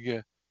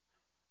big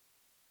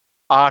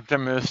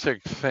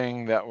optimistic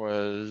thing that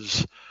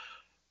was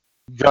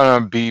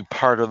gonna be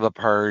part of the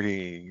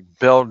party.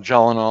 Bill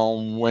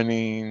Gyllenhaal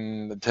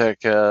winning the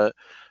ticket,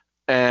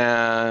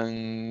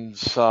 and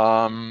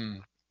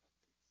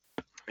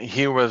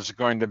he was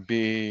going to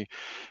be,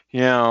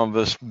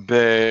 this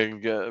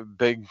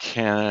big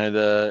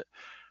candidate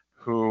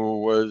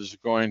who was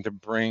going to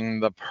bring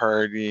the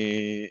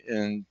party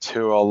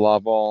into a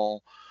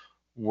level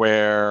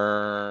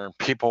where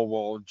people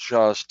will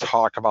just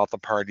talk about the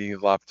party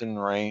left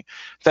and right.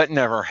 That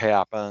never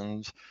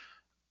happened.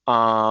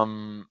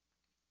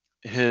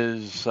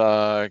 His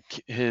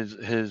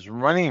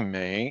running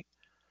mate,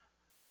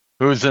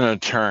 who's an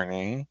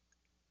attorney,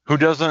 who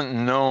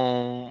doesn't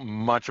know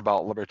much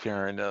about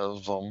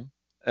libertarianism,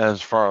 as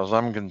far as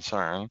I'm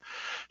concerned,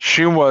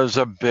 she was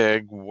a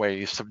big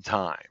waste of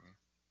time.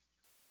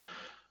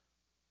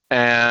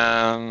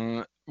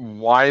 And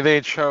why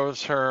they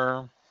chose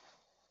her,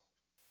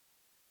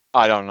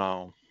 I don't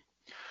know.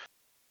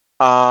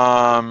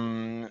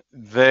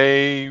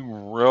 They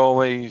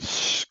really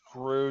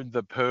screwed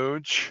the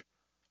pooch,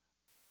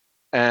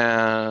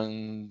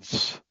 and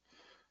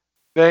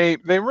they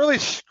really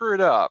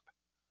screwed up.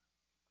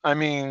 I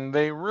mean,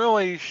 they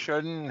really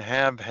shouldn't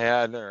have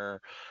had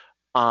her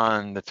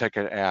on the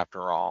ticket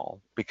after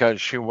all, because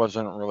she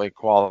wasn't really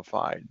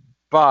qualified.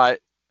 But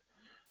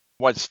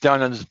what's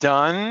done is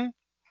done.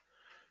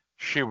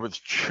 She was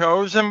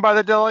chosen by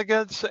the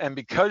delegates, and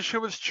because she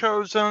was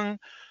chosen,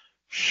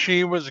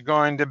 she was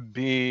going to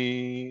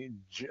be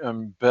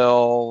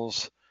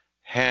Bill's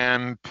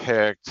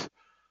hand-picked,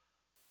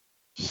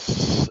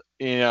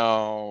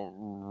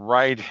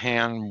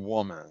 right-hand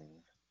woman.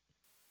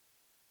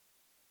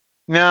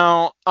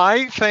 Now,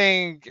 I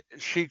think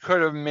she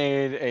could have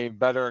made a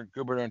better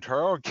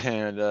gubernatorial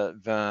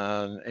candidate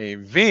than a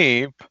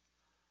Veep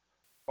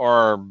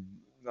or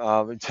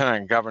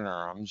lieutenant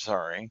governor, I'm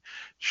sorry,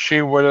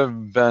 she would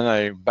have been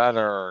a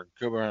better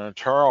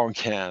gubernatorial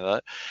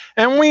candidate.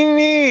 And we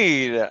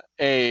need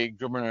a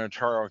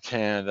gubernatorial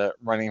candidate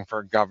running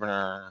for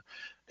governor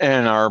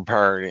in our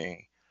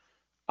party.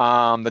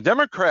 The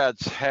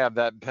Democrats have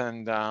that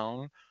pinned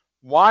down.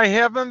 Why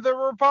haven't the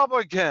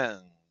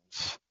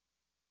Republicans?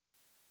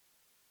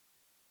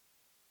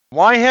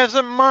 Why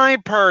hasn't my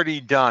party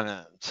done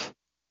it?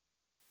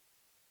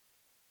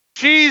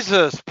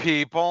 Jesus,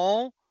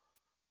 people,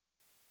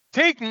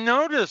 take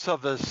notice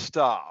of this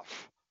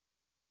stuff.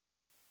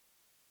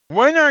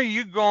 When are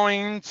you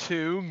going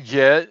to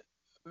get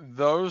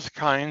those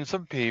kinds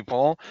of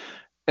people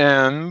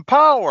in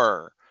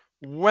power?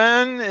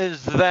 When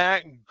is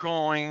that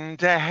going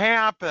to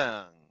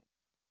happen?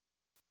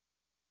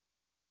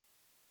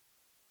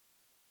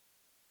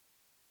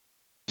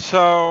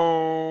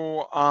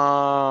 So,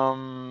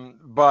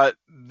 but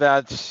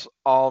that's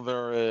all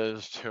there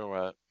is to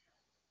it.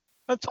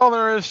 That's all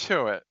there is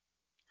to it.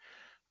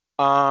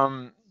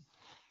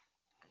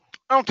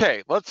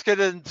 Okay, let's get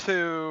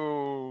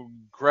into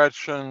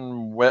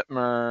Gretchen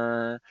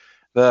Whitmer,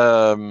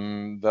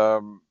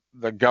 the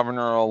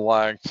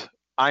governor-elect.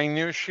 I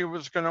knew she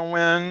was going to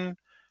win.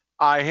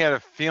 I had a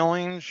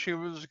feeling she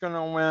was going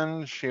to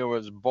win. She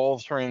was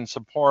bolstering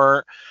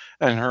support,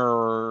 and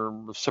her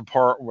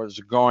support was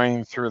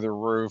going through the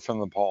roof in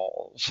the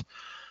polls.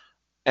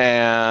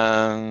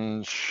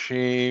 And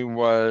she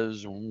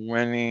was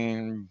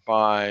winning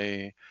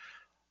by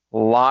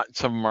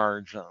lots of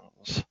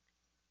margins.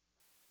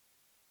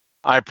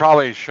 I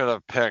probably should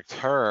have picked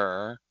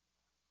her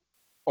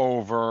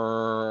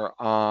over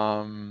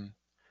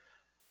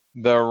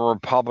the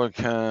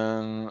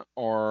Republican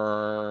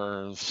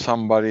or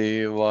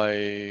somebody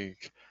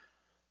like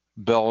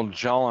Bill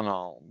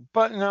Gelano.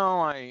 But no,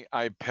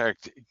 I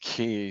picked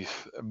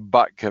Keith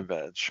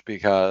Buttigieg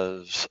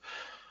because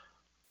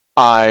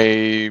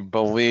I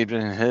believed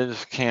in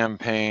his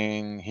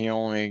campaign. He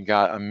only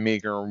got a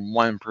meager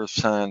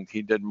 1%.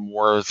 He did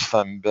worse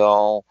than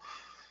Bill.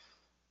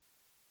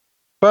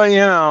 But,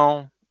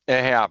 it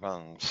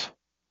happens.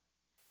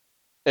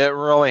 It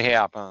really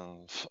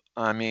happens.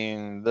 I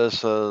mean,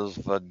 this is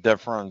the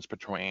difference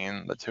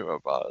between the two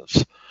of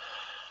us.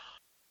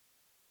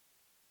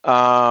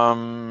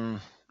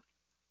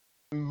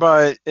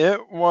 But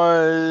it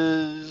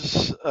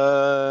was,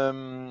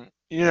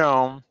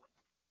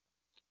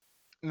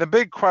 the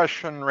big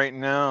question right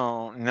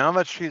now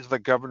that she's the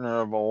governor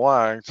of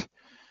elect,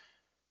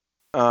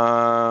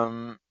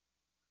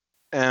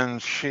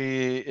 and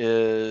she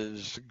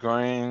is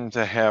going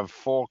to have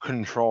full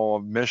control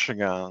of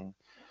Michigan.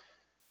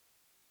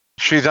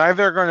 She's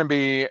either going to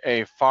be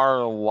a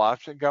far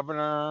left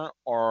governor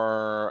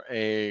or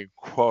a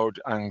quote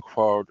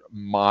unquote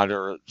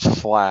moderate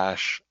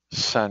slash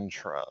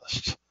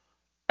centrist,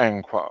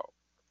 end quote.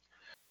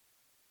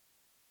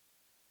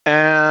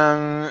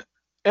 And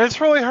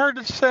it's really hard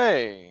to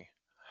say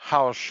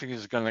how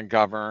she's going to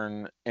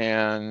govern,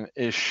 and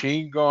is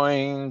she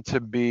going to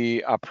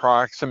be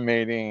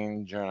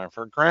approximating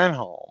Jennifer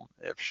Granholm?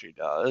 If she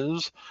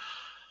does,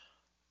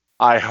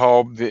 I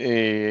hope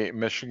the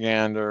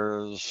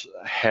Michiganders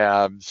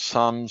have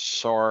some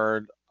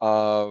sort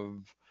of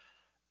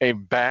a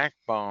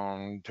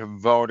backbone to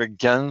vote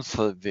against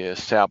the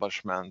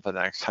establishment the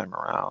next time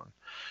around.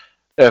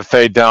 If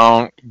they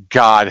don't,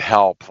 God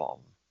help them.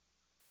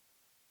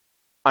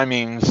 I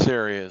mean,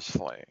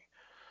 seriously,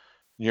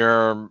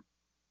 you're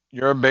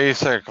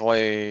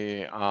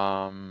basically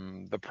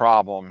the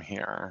problem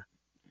here,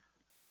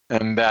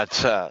 and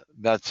that's it.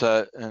 That's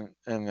it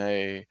in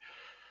a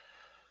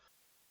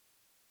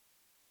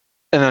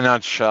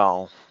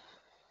nutshell.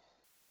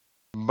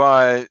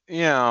 But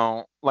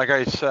like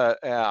I said,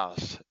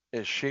 asked,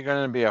 is she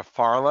going to be a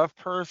far left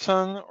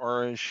person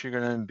or is she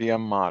going to be a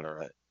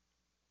moderate?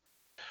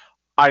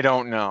 I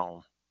don't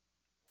know.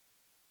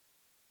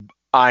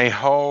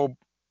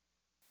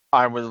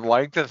 I would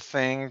like to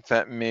think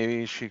that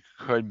maybe she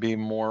could be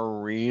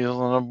more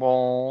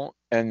reasonable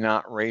and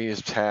not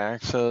raise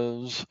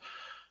taxes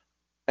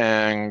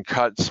and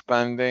cut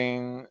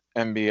spending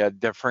and be a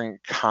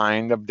different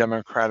kind of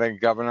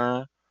Democratic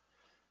governor.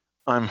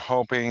 I'm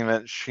hoping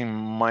that she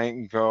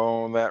might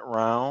go that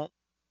route.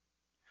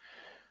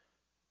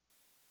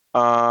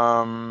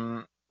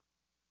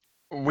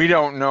 We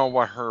don't know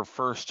what her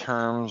first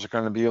term's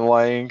going to be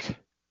like.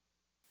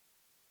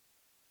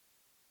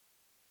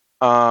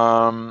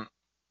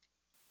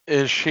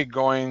 Is she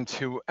going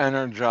to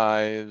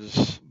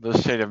energize the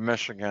state of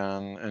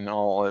Michigan in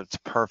all its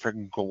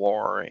perfect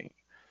glory?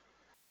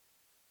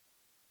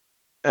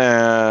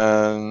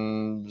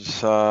 And,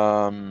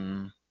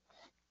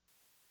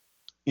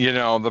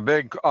 the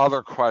big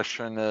other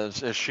question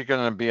is she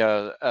going to be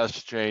a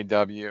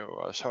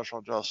SJW, a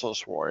social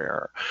justice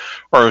warrior,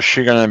 or is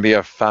she going to be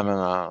a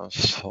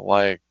feminist,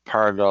 like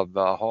part of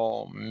the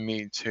whole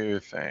Me Too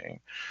thing,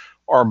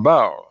 or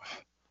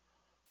both?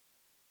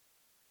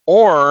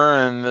 Or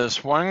in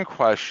this one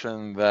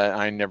question that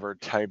I never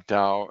typed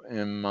out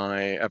in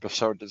my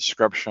episode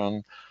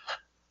description,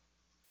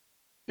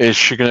 is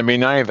she going to be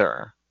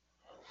neither?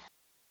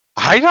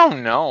 I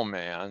don't know,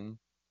 man.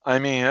 I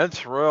mean,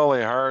 it's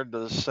really hard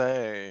to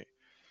say.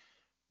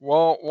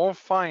 Well, we'll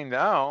find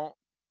out.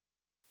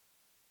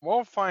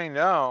 We'll find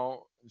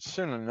out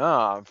soon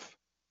enough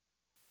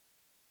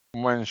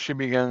when she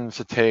begins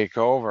to take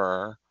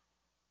over.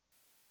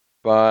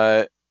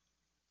 But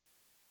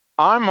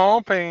I'm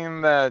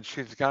hoping that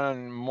she's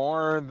gotten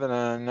more than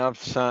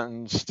enough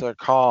sense to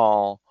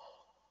call.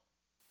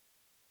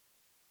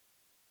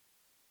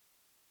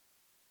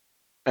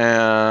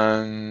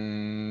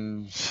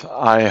 And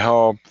I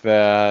hope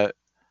that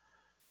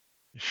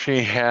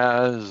she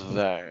has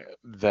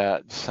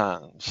that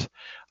sense.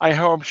 I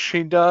hope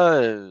she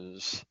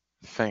does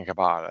think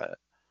about it.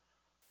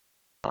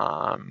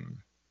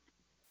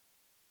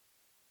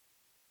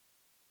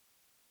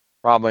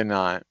 Probably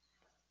not.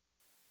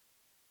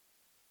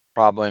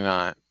 Probably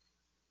not.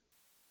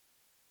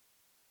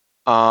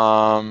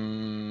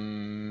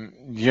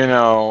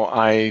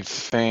 I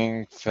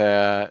think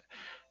that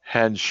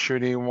had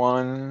Shooty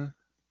won,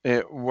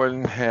 it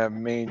wouldn't have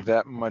made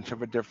that much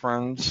of a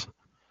difference.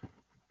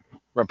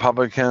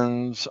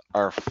 Republicans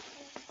are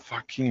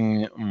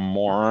fucking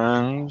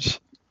morons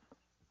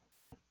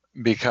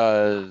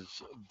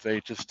because they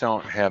just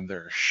don't have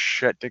their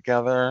shit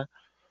together.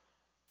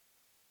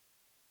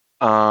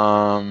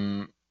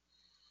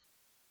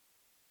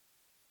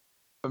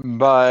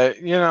 But,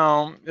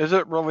 is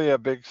it really a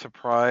big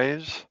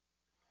surprise?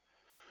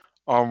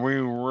 Are we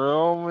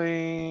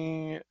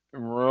really,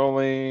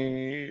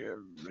 really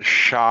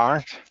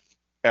shocked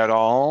at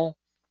all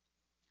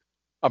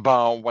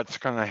about what's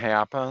going to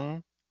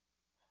happen?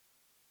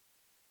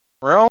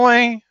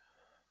 Really?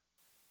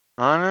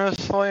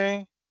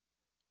 Honestly,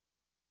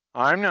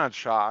 I'm not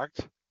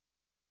shocked.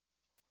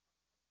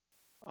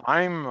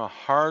 I'm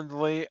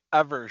hardly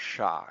ever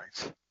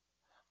shocked.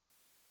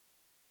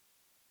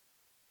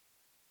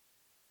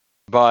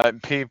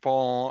 But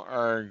people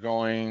are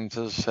going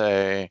to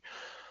say,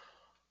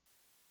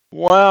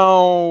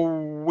 well,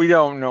 we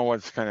don't know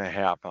what's going to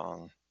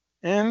happen.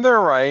 And they're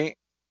right.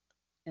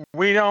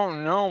 We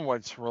don't know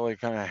what's really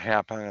going to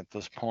happen at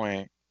this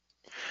point.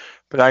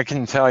 But I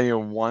can tell you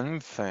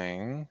one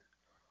thing.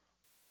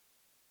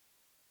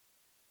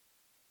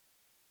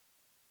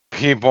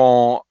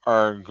 People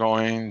are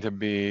going to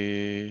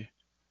be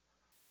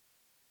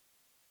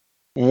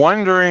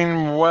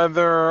wondering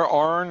whether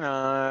or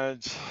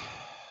not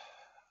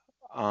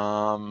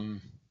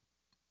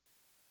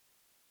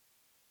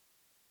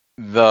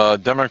the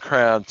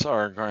Democrats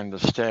are going to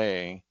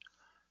stay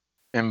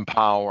in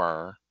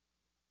power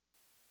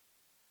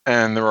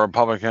and the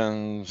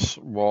Republicans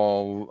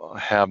will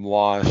have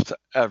lost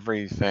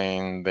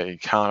everything they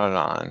counted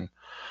on.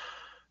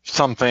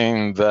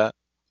 Something that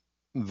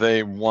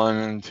they won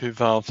in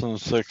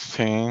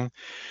 2016.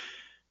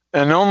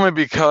 And only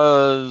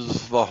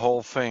because the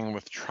whole thing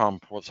with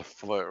Trump was a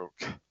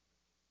fluke.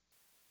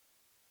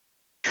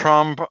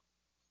 Trump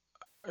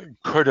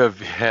could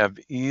have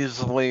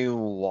easily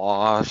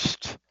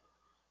lost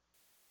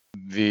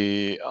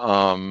the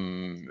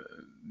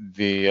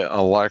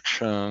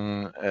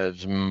election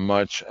as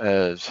much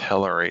as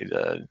Hillary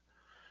did.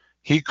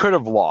 He could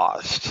have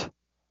lost.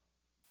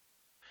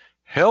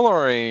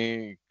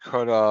 Hillary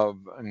could have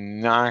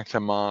knocked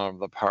him out of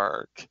the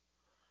park,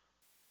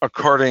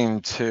 according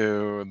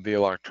to the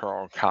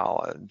Electoral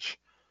College.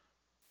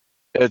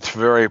 It's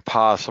very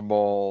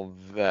possible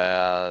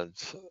that,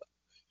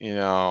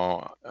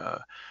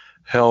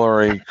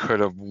 Hillary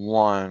could have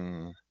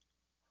won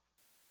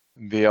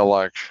the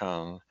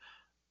election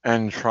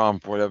and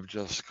Trump would have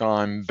just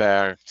gone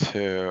back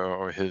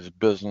to his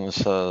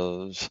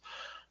businesses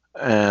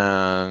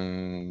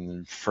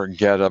and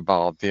forget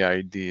about the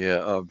idea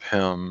of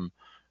him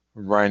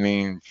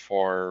running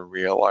for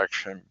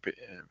re-election.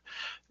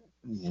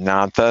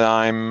 Not that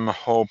I'm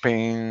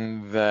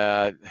hoping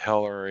that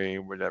Hillary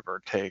would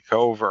ever take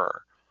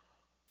over.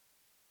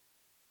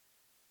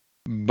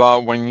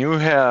 But when you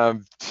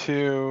have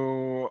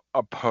two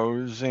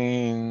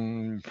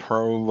opposing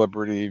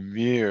pro-liberty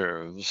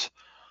views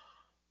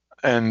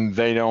and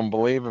they don't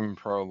believe in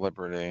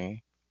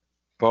pro-liberty,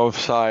 both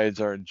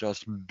sides are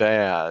just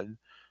bad.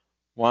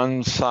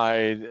 One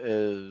side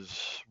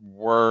is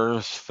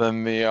worse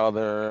than the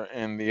other,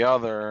 and the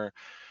other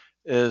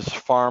is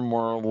far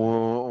more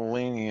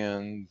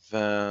lenient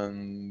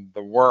than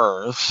the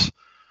worse.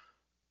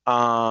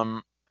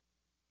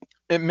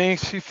 It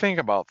makes you think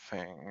about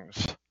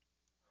things.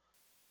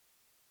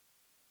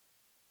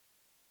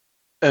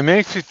 It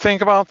makes you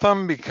think about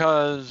them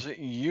because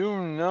you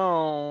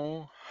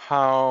know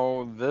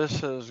how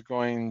this is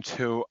going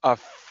to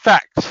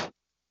affect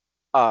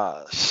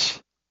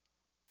us.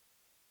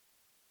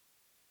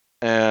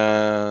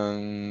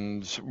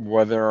 And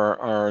whether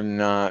or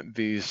not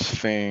these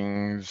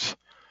things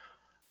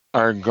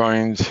are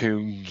going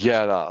to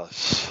get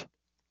us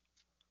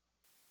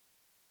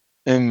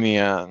in the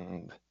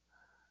end.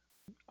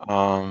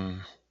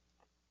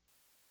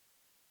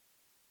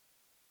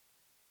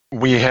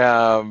 We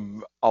have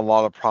a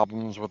lot of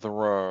problems with the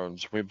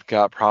roads. We've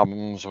got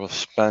problems with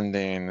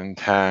spending and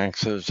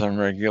taxes and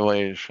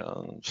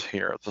regulations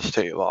here at the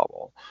state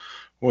level.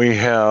 We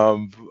have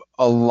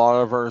a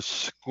lot of our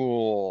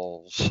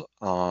schools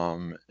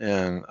in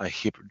a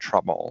heap of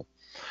trouble.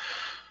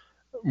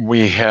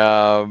 We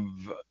have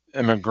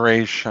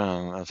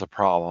immigration as a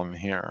problem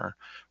here.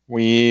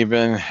 We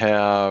even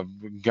have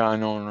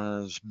gun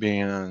owners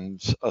being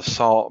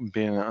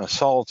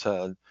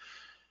assaulted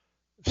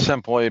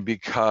simply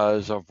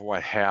because of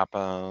what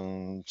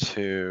happened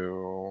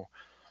to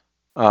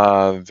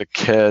the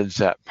kids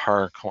at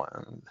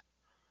Parkland.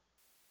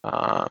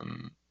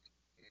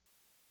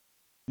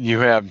 You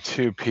have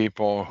two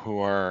people who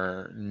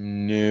are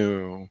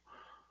new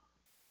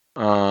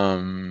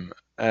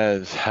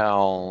as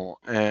hell,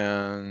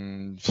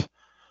 and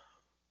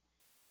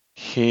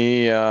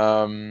he's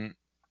an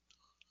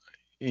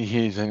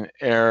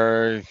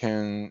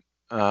arrogant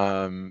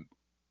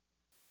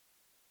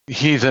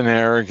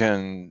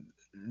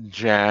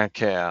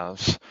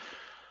jackass,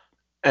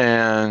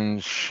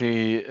 and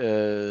she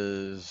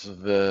is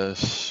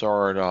this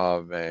sort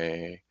of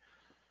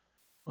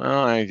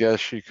well, I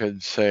guess you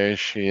could say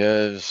she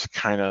is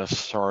kind of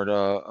sort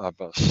of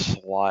a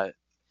slut,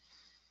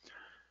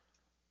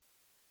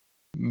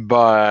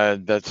 but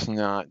that's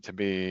not to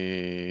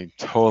be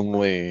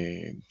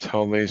totally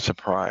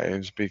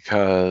surprised,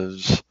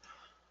 because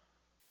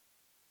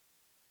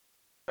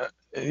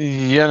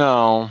you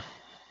know,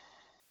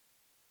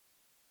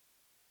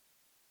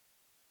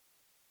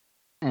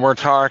 we're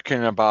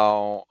talking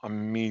about a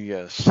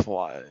media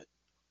slut,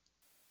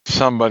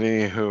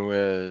 somebody who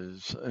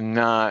is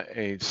not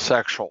a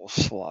sexual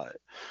slut,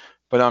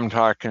 but I'm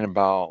talking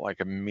about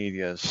like a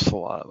media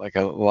slut, like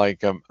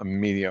a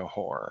media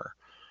whore.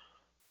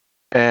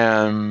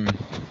 And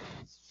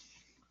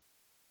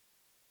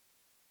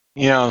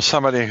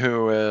somebody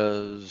who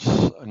is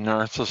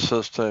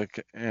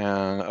narcissistic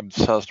and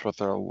obsessed with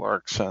their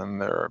looks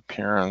and their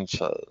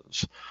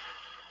appearances.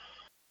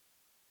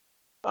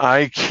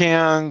 I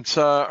can't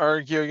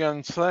argue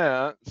against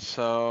that,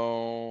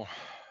 so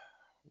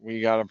we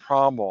got a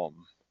problem.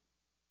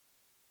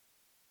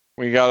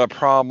 We got a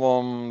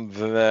problem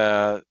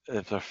that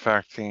is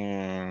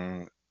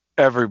affecting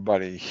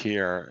everybody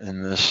here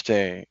in this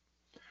state.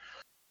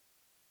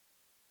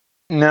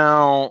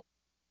 Now,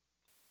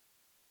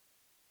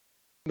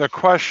 the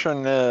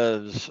question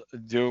is,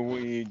 do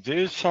we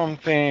do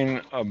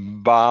something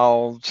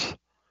about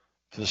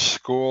the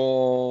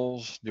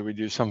schools? Do we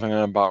do something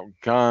about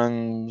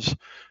guns?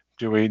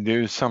 Do we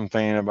do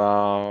something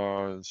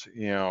about,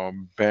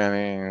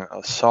 banning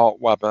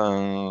assault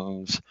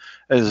weapons,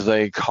 as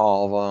they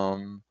call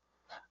them?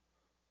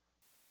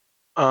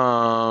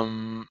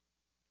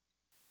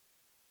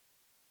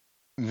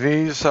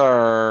 These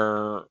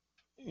are,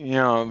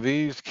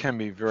 these can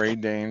be very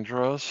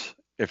dangerous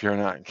if you're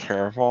not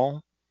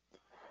careful.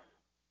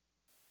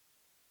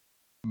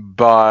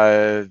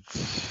 But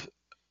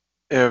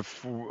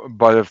if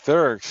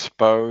they're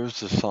exposed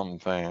to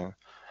something,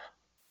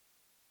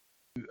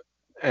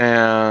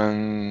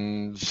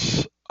 and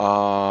their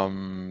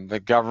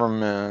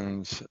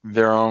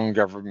own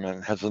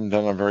government hasn't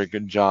done a very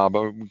good job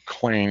of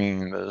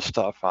cleaning this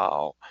stuff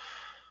out,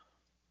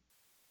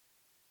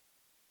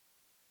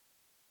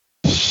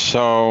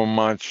 so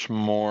much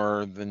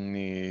more the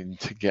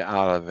need to get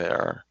out of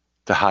there,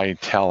 to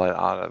hightail it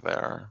out of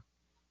there.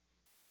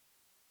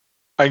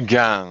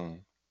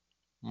 Again,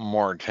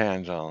 more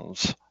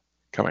tangents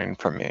coming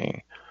from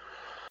me.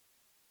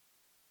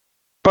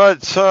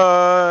 But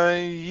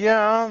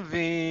yeah,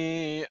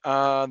 the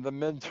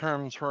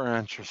midterms were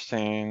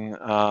interesting.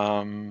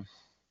 I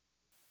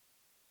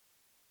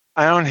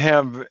don't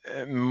have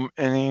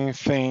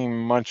anything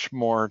much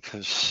more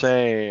to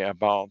say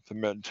about the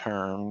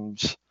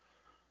midterms.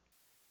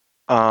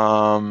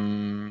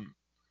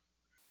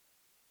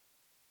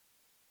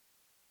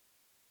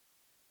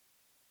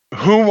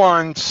 Who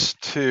wants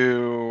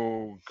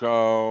to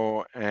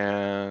go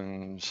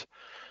and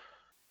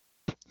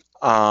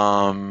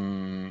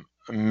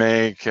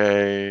make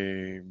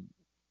a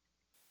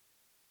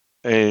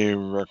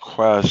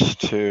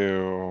request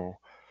to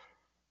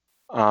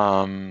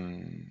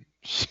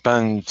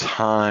spend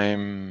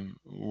time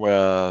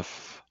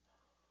with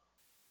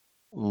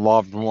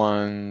loved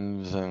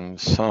ones and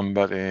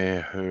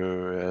somebody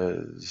who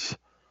is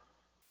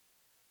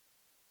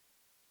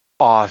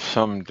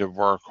awesome to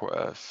work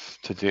with,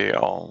 to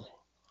deal?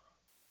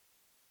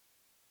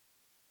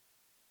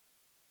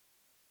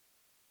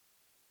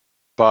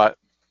 But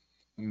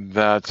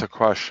that's a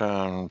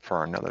question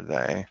for another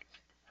day.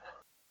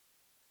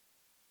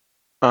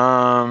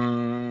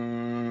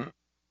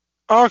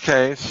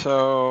 Okay,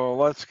 so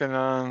let's get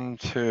on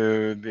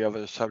to the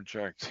other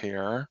subject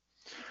here.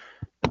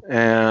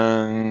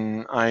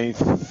 And I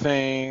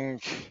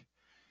think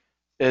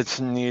it's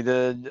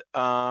needed.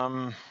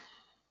 I've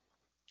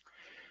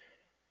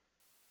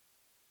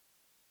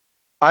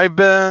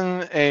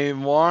been a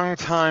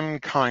longtime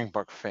comic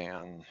book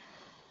fan.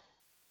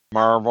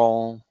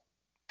 Marvel,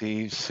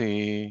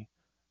 DC,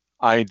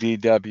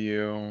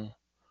 IDW,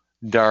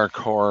 Dark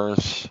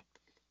Horse,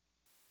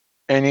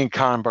 any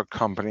comic book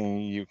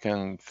company you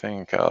can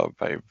think of,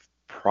 I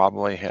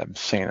probably have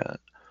seen it.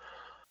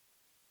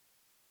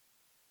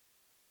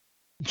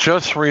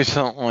 just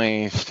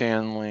recently,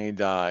 Stanley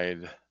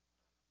died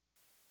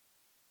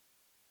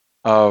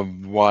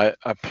of what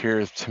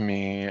appears to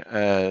me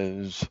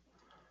as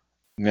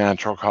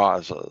natural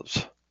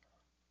causes.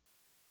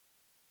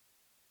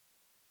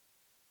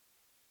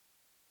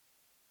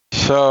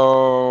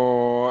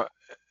 So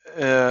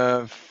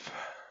if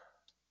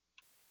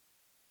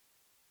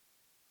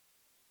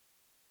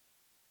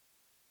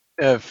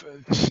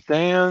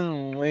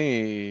Stan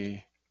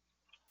Lee,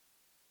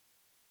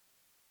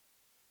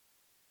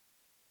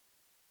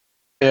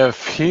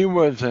 if he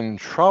was in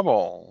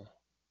trouble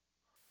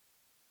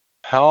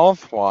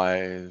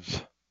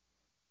health-wise,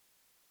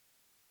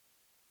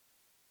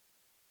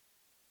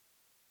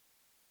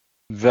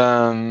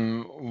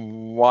 then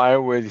why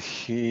would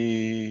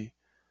he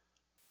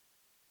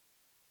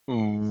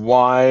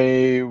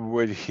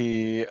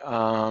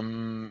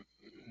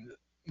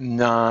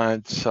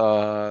not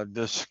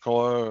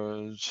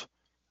disclose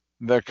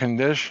the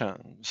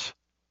conditions?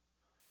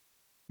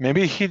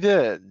 Maybe he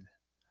did,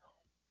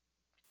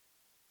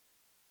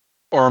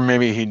 or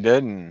maybe he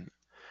didn't.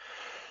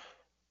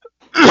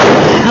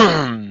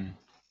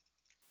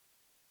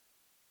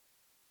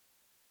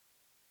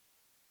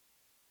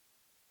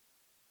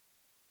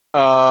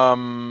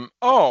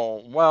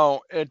 Oh,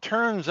 well, it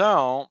turns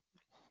out,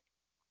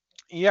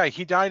 yeah,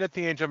 he died at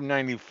the age of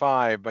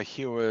 95, but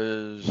he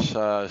was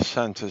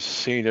sent to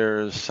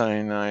Cedars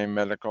Sinai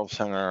Medical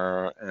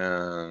Center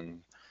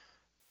in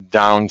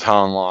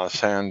downtown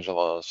Los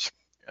Angeles,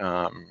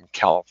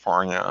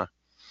 California,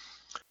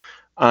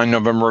 on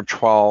November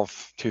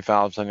 12th,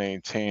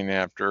 2018,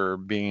 after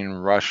being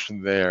rushed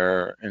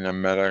there in a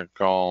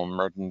medical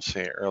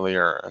emergency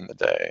earlier in the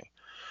day.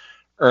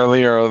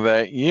 Earlier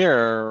that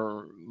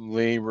year,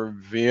 Lee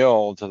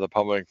revealed to the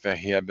public that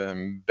he had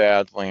been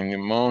battling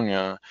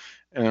pneumonia,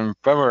 and in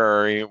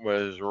February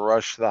was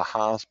rushed to the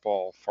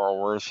hospital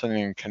for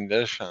worsening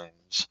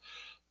conditions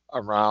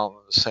around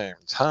the same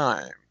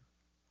time.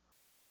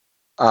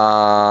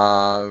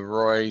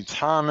 Roy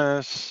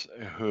Thomas,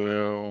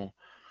 who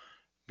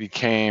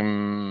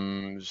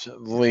became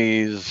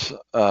Lee's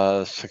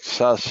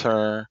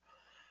successor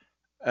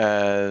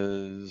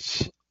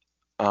as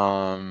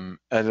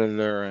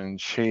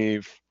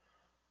editor-in-chief,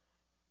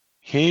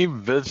 he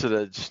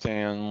visited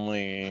Stan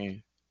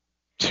Lee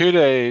 2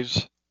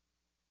 days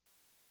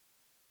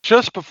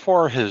just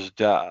before his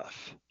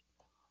death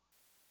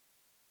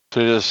to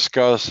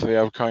discuss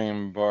the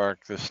upcoming book,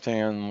 The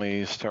Stan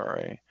Lee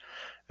Story,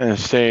 and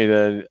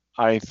stated,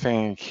 I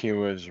think he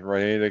was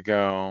ready to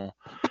go,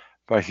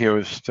 but he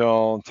was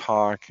still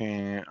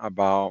talking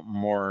about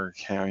more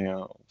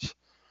cameos.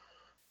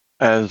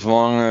 As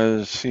long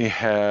as he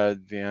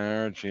had the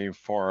energy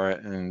for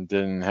it and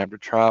didn't have to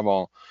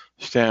travel,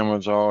 Stan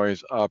was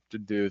always up to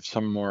do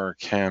some more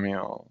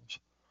cameos.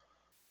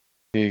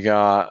 He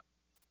got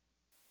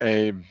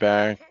a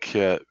back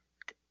kick.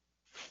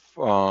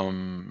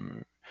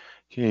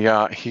 He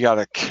got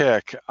a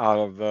kick out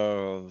of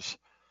those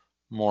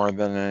more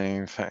than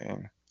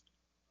anything.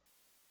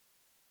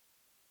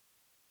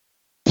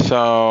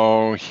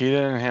 So he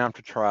didn't have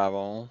to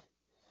travel.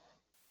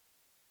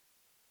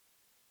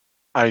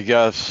 I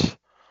guess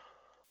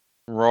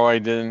Roy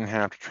didn't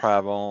have to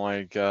travel.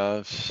 I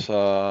guess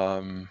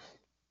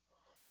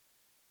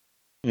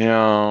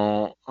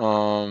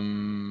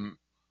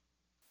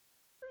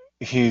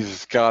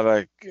he's got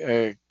a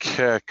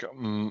kick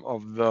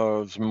of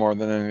those more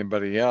than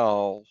anybody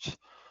else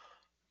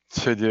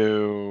to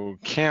do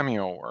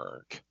cameo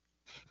work.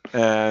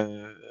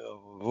 And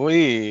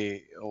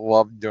Lee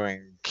loved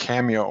doing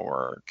cameo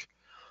work.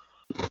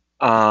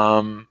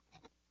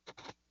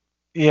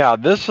 Yeah,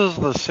 this is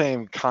the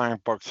same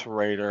comic books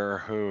writer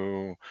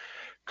who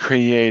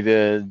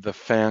created the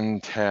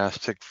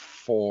Fantastic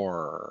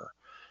Four.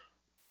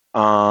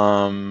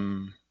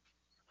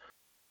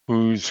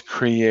 Who's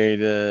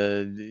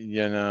created,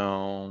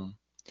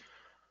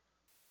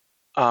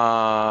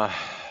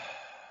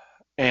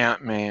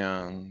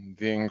 Ant-Man,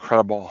 the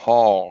Incredible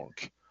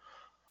Hulk.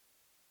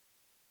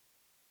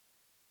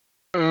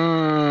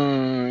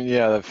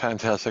 Yeah, the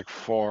Fantastic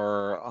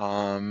Four.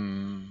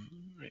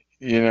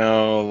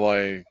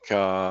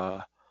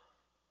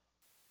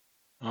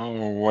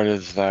 What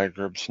is that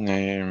group's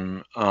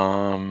name?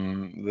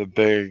 The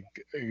big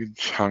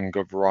chunk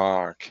of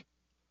rock.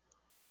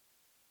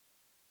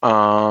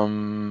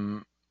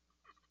 I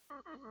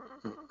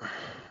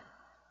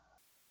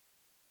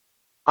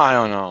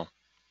don't know.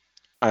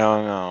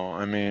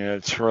 I mean,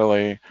 it's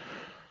really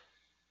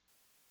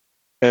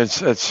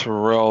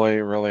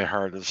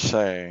hard to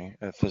say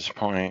at this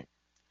point.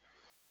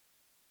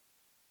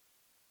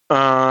 But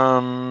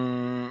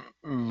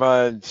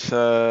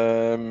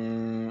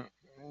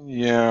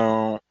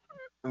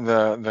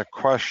the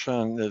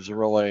question is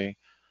really,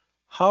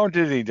 how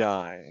did he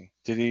die?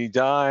 Did he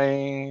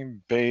die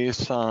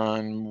based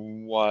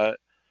on what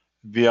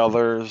the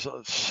others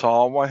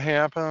saw what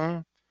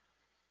happened?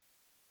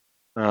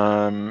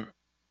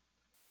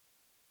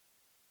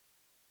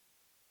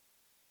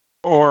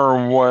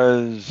 Or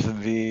was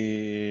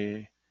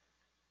the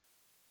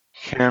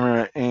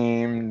camera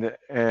aimed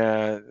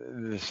at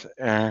this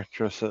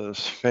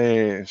actress's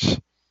face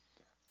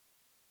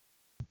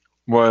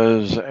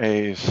was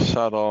a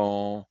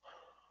subtle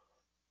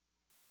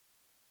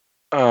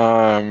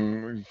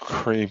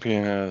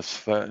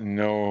creepiness that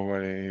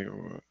nobody.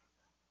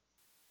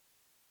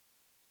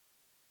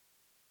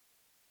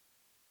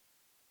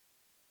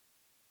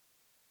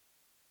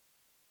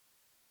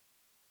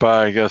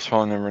 But I guess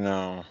we'll never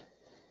know.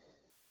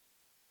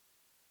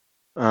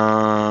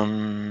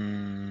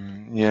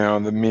 You know,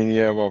 the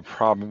media will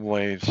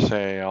probably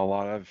say a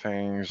lot of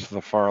things,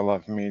 the far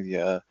left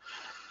media.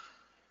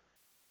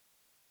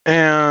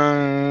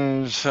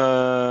 And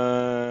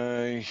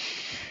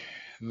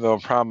they'll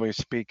probably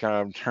speak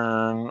out of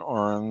turn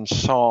or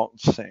insult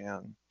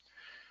Stan.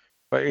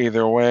 But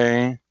either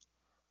way,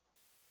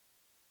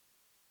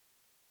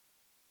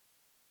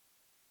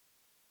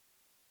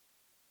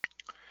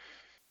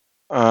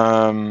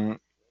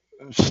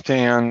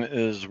 Stan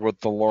is with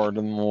the Lord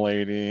and the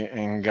Lady,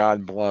 and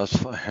God bless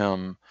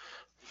him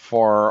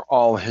for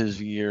all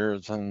his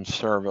years in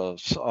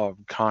service of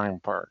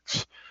comic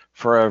books,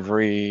 for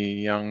every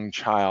young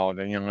child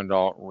and young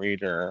adult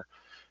reader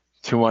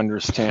to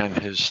understand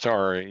his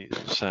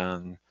stories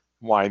and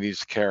why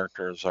these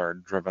characters are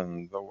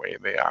driven the way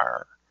they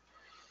are.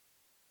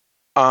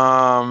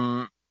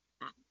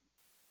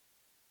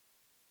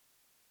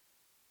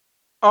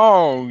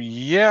 Oh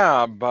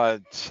yeah,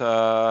 but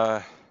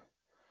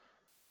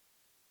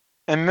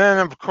and then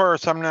of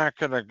course I'm not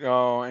gonna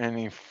go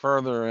any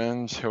further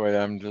into it.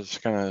 I'm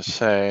just gonna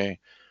say,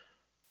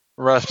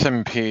 rest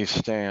in peace,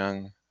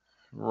 Stan.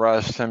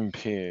 Rest in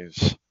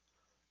peace.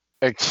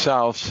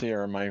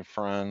 Excelsior, my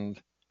friend.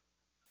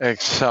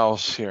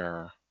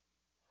 Excelsior.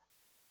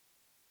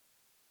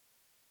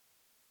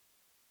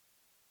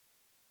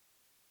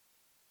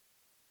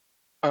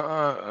 You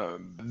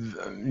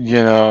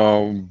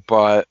know,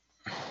 but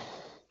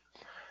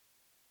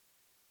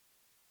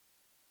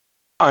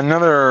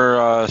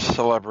another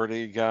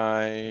celebrity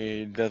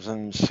guy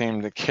doesn't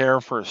seem to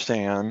care for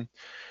Stan,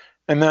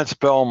 and that's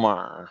Bill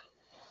Maher.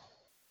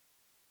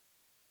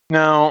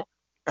 Now,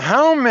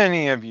 how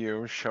many of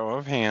you, show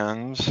of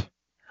hands,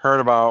 heard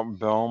about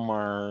Bill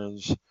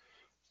Maher's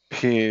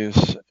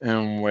piece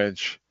in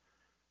which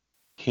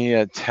he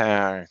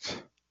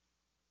attacked?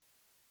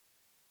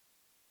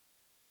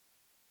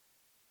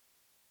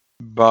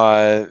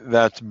 But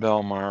that's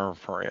Bill Maher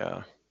for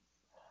you.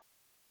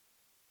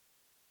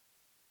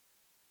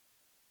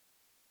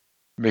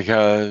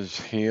 Because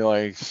he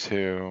likes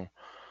to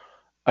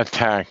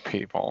attack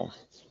people.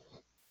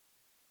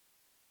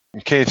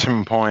 Case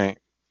in point,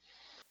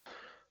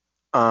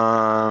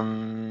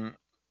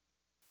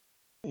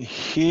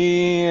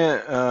 he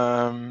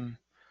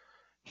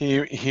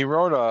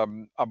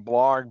wrote a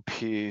blog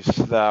piece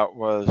that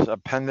was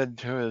appended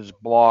to his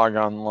blog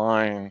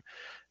online.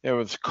 It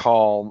was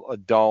called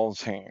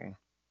Adulting.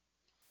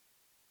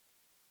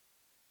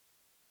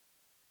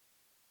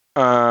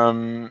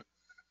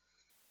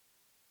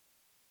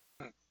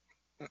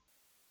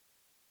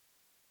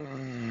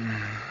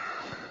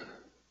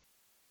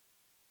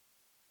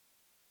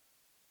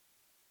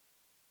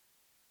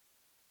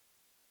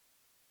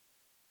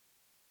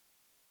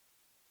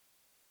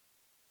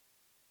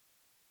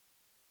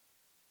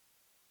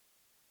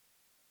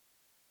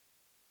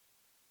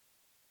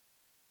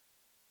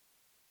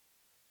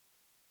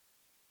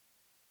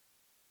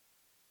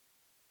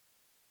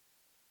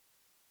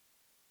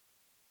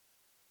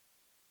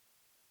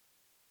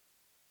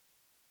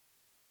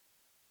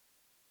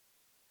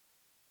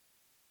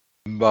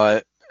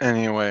 But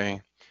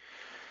anyway,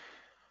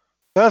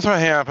 that's what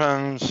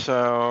happens.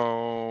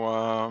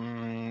 So,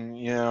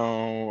 you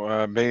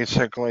know,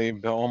 basically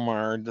Bill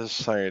Maher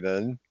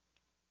decided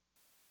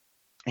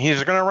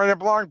he's going to write a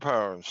blog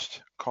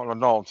post called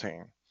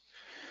Adulting,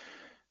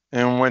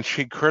 in which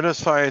he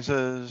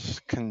criticizes,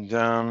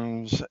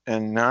 condemns,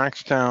 and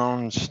knocks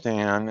down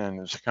Stan and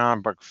his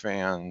comic book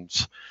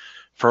fans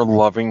for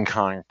loving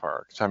comic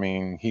books. I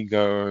mean, he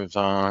goes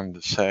on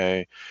to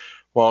say,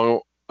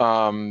 well,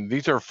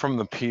 these are from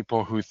the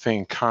people who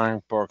think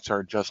comic books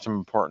are just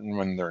important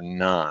when they're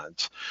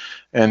not,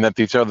 and that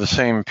these are the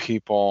same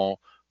people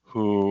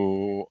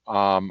who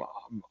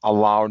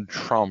allowed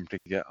Trump to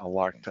get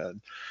elected.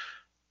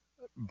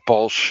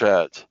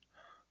 Bullshit.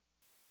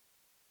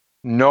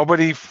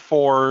 Nobody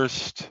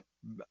forced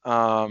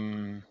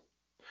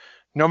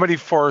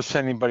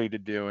anybody to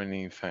do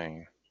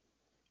anything.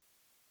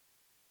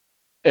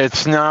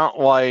 It's not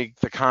like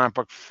the comic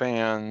book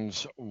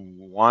fans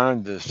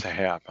wanted this to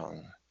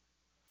happen.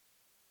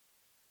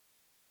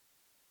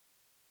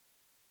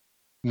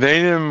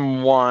 They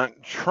didn't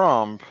want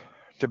Trump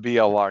to be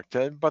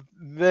elected, but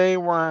they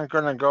weren't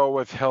going to go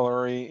with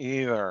Hillary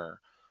either.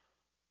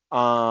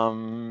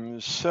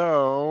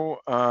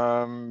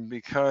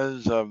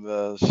 Because of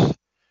this,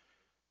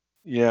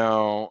 you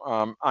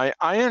know, I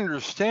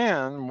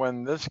understand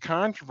when this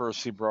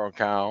controversy broke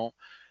out,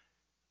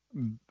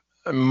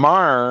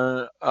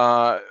 Maher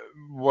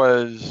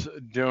was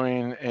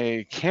doing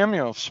a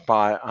cameo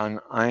spot on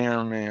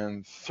Iron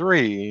Man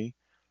 3,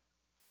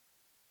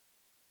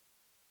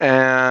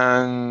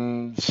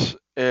 And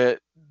it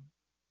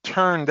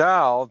turned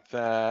out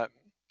that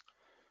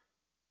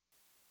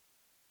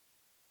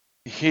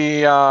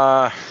he,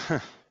 well,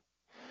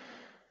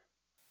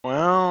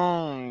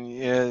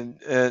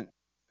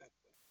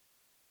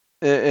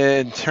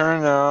 it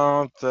turned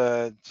out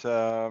that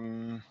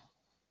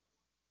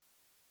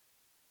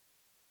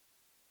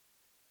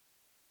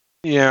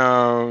he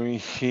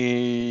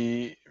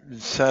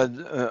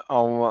said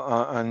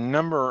a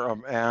number of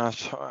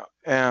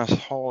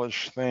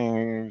assholish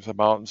things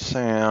about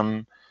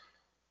Sam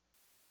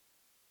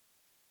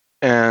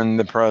and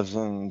the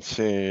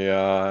presidency,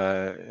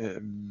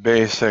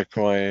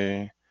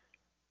 basically.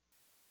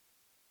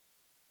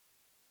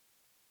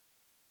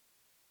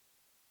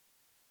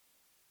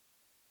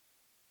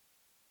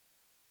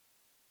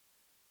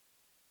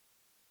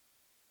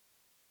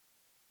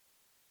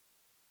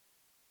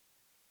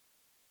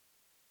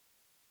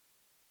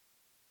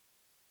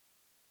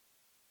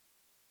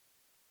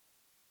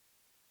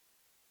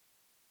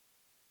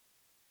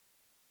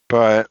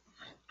 But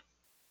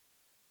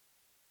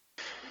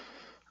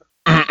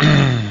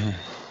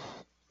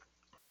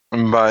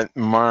but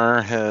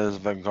Maher has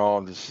the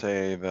gall to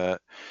say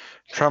that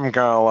Trump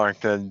got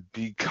elected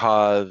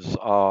because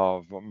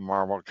of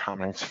Marvel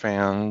Comics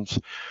fans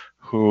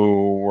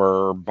who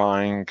were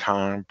buying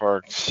comic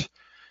books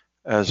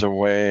as a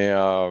way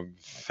of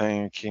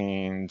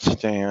thanking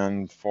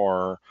Stan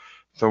for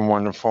the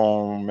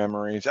wonderful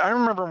memories. I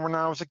remember when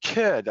I was a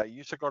kid, I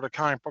used to go to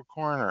Comic Book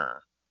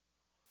Corner.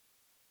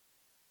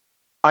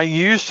 I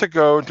used to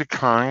go to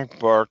Comic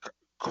Book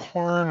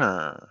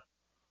Corner.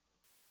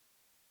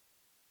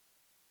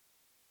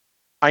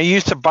 I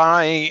used to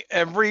buy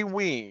every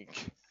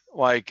week,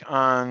 like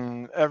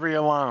on every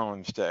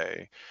allowance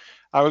day.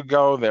 I would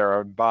go there, I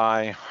would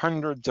buy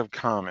hundreds of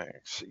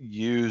comics,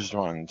 used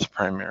ones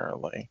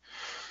primarily.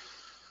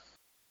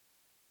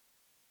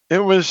 It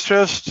was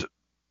just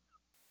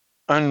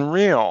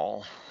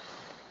unreal.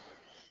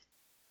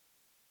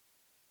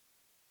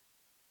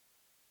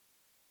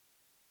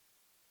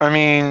 I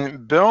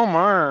mean, Bill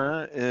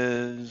Maher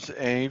is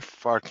a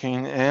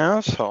fucking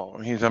asshole.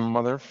 He's a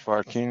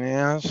motherfucking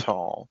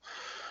asshole.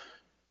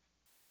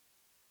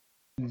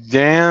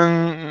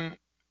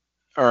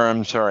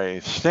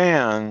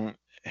 Stan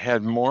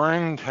had more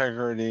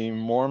integrity,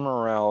 more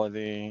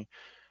morality,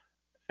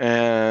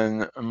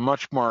 and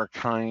much more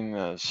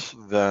kindness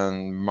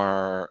than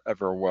Maher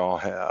ever will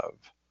have.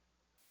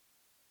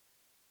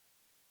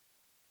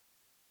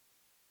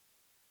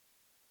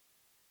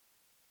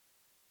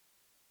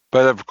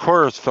 But of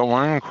course, the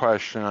one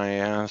question I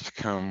asked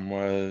him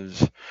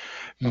was,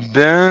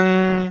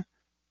 Ben,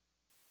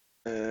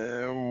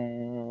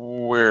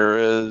 where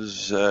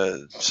is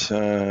it?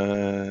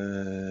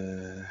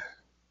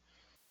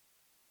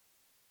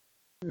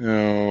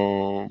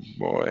 Oh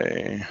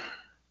boy.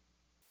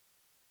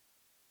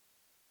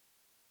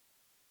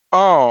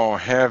 Oh,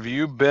 have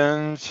you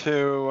been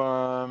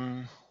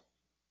to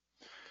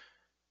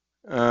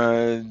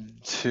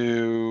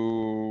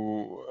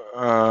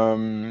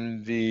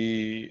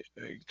the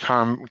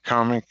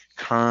comic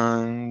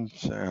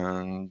cons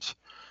and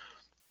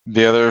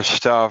the other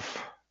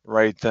stuff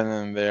right then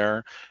and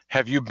there?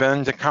 Have you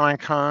been to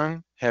Comic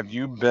Con? Have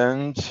you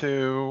been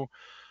to,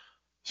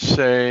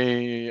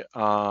 say,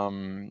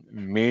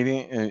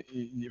 meeting?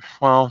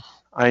 Well,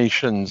 I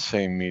shouldn't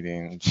say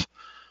meetings.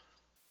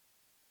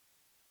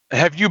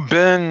 Have you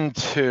been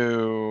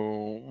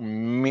to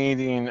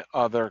meeting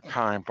other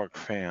comic book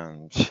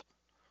fans?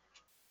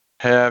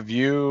 Have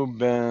you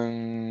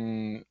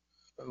been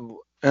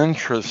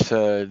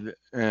interested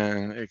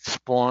in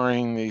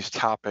exploring these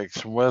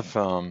topics with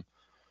them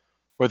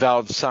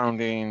without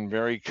sounding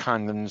very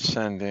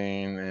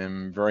condescending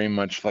and very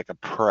much like a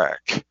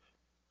prick?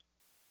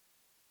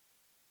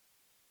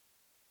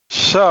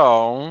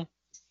 So,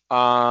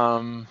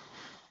 I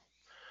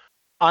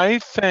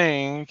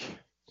think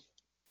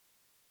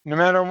no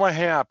matter what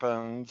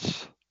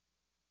happens,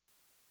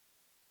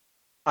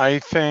 I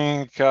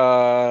think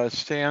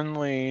Stan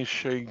Lee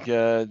should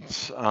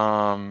get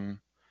a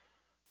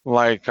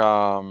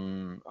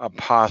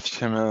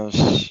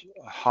posthumous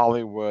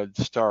Hollywood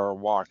Star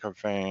Walk of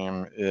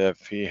Fame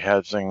if he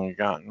hasn't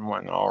gotten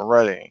one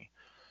already.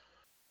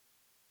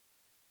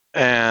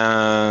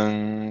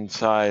 And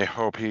I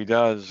hope he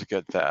does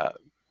get that.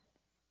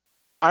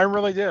 I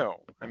really do.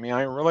 I mean,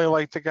 I really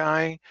like the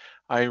guy.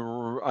 I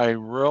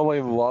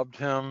really loved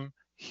him.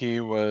 He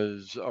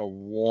was a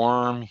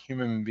warm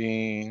human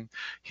being.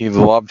 He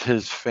loved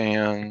his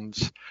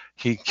fans.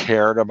 He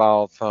cared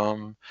about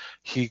them.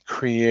 He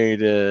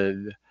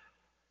created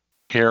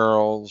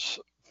carols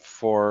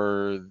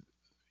for,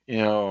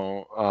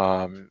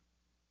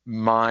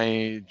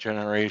 my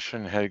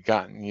generation had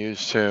gotten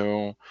used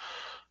to,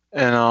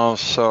 and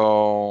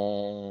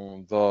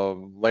also the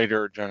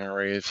later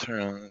generations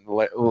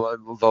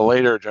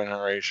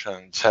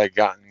had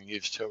gotten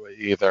used to it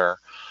either.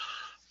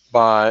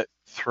 But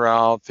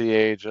throughout the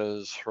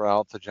ages,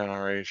 throughout the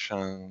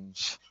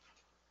generations,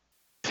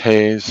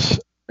 tastes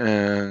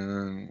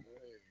in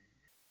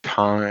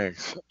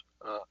comics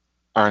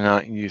are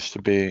not used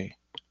to be.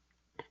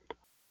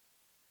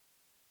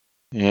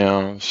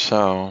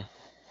 So,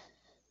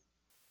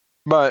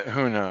 but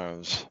who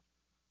knows?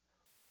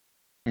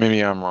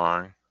 Maybe I'm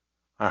wrong.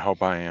 I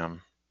hope I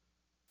am.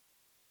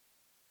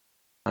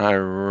 I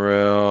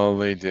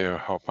really do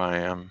hope I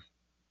am.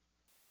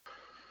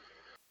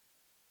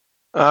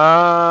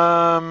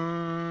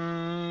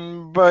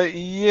 But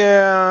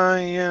yeah,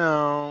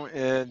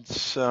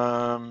 it's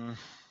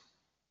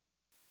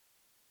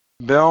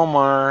Bill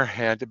Maher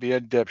had to be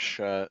a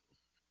dipshit.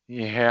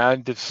 He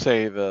had to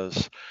say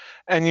this.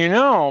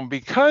 And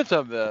because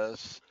of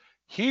this,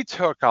 he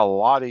took a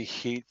lot of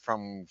heat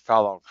from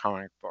fellow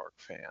comic book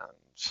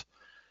fans.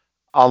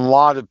 A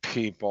lot of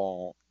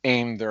people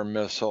aimed their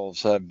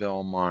missiles at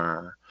Bill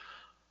Maher.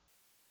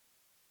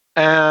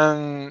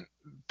 And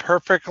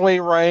perfectly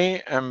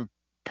right and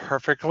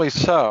perfectly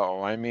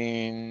so. I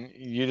mean,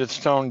 you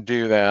just don't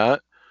do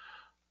that.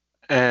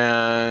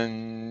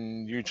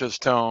 And you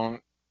just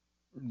don't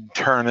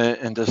turn it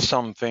into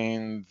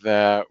something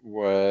that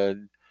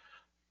would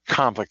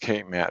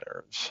complicate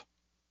matters.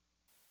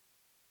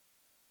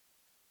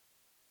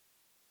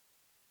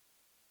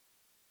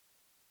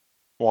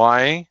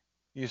 Why,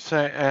 you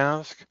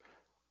ask?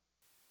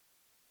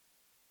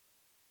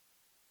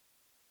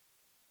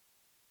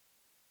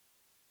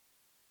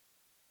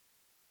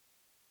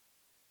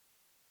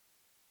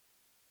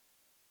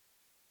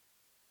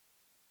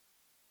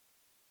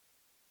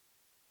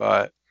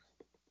 But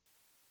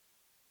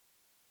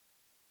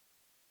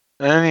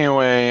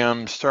anyway,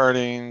 I'm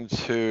starting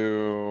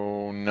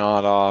to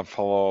nod off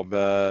a little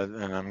bit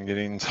and I'm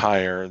getting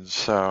tired.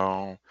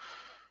 So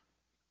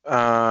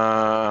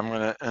I'm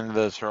going to end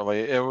this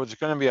early. It was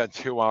going to be a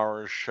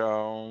 2-hour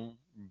show,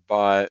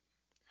 but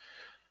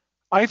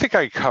I think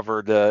I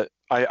covered it.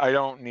 I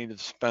don't need to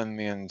spend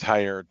the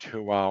entire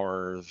 2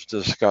 hours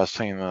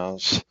discussing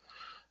this.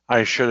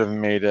 I should have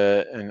made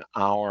it an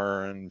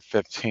hour and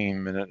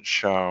 15-minute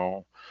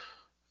show.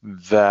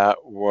 That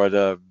would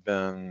have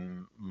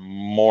been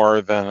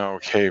more than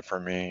okay for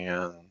me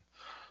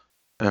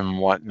and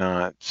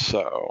whatnot.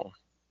 So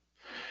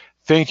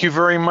thank you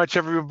very much,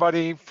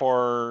 everybody,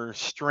 for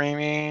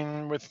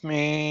streaming with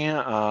me.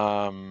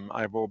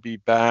 I will be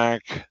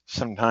back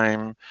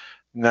sometime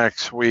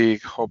next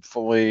week,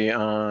 hopefully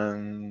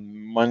on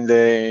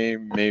Monday,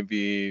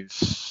 maybe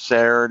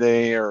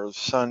Saturday or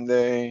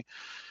Sunday.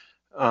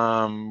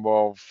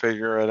 We'll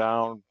figure it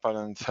out. But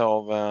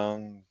until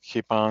then,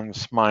 keep on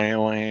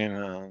smiling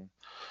and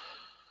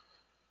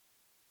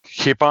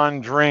keep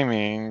on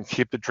dreaming.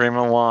 Keep the dream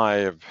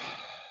alive.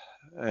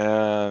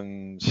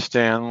 And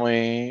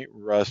Stanley,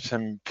 rest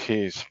in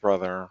peace,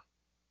 brother.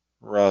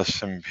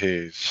 Rest in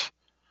peace.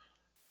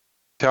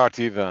 Talk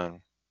to you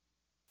then.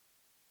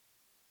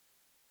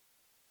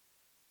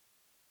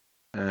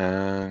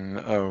 And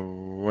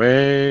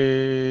away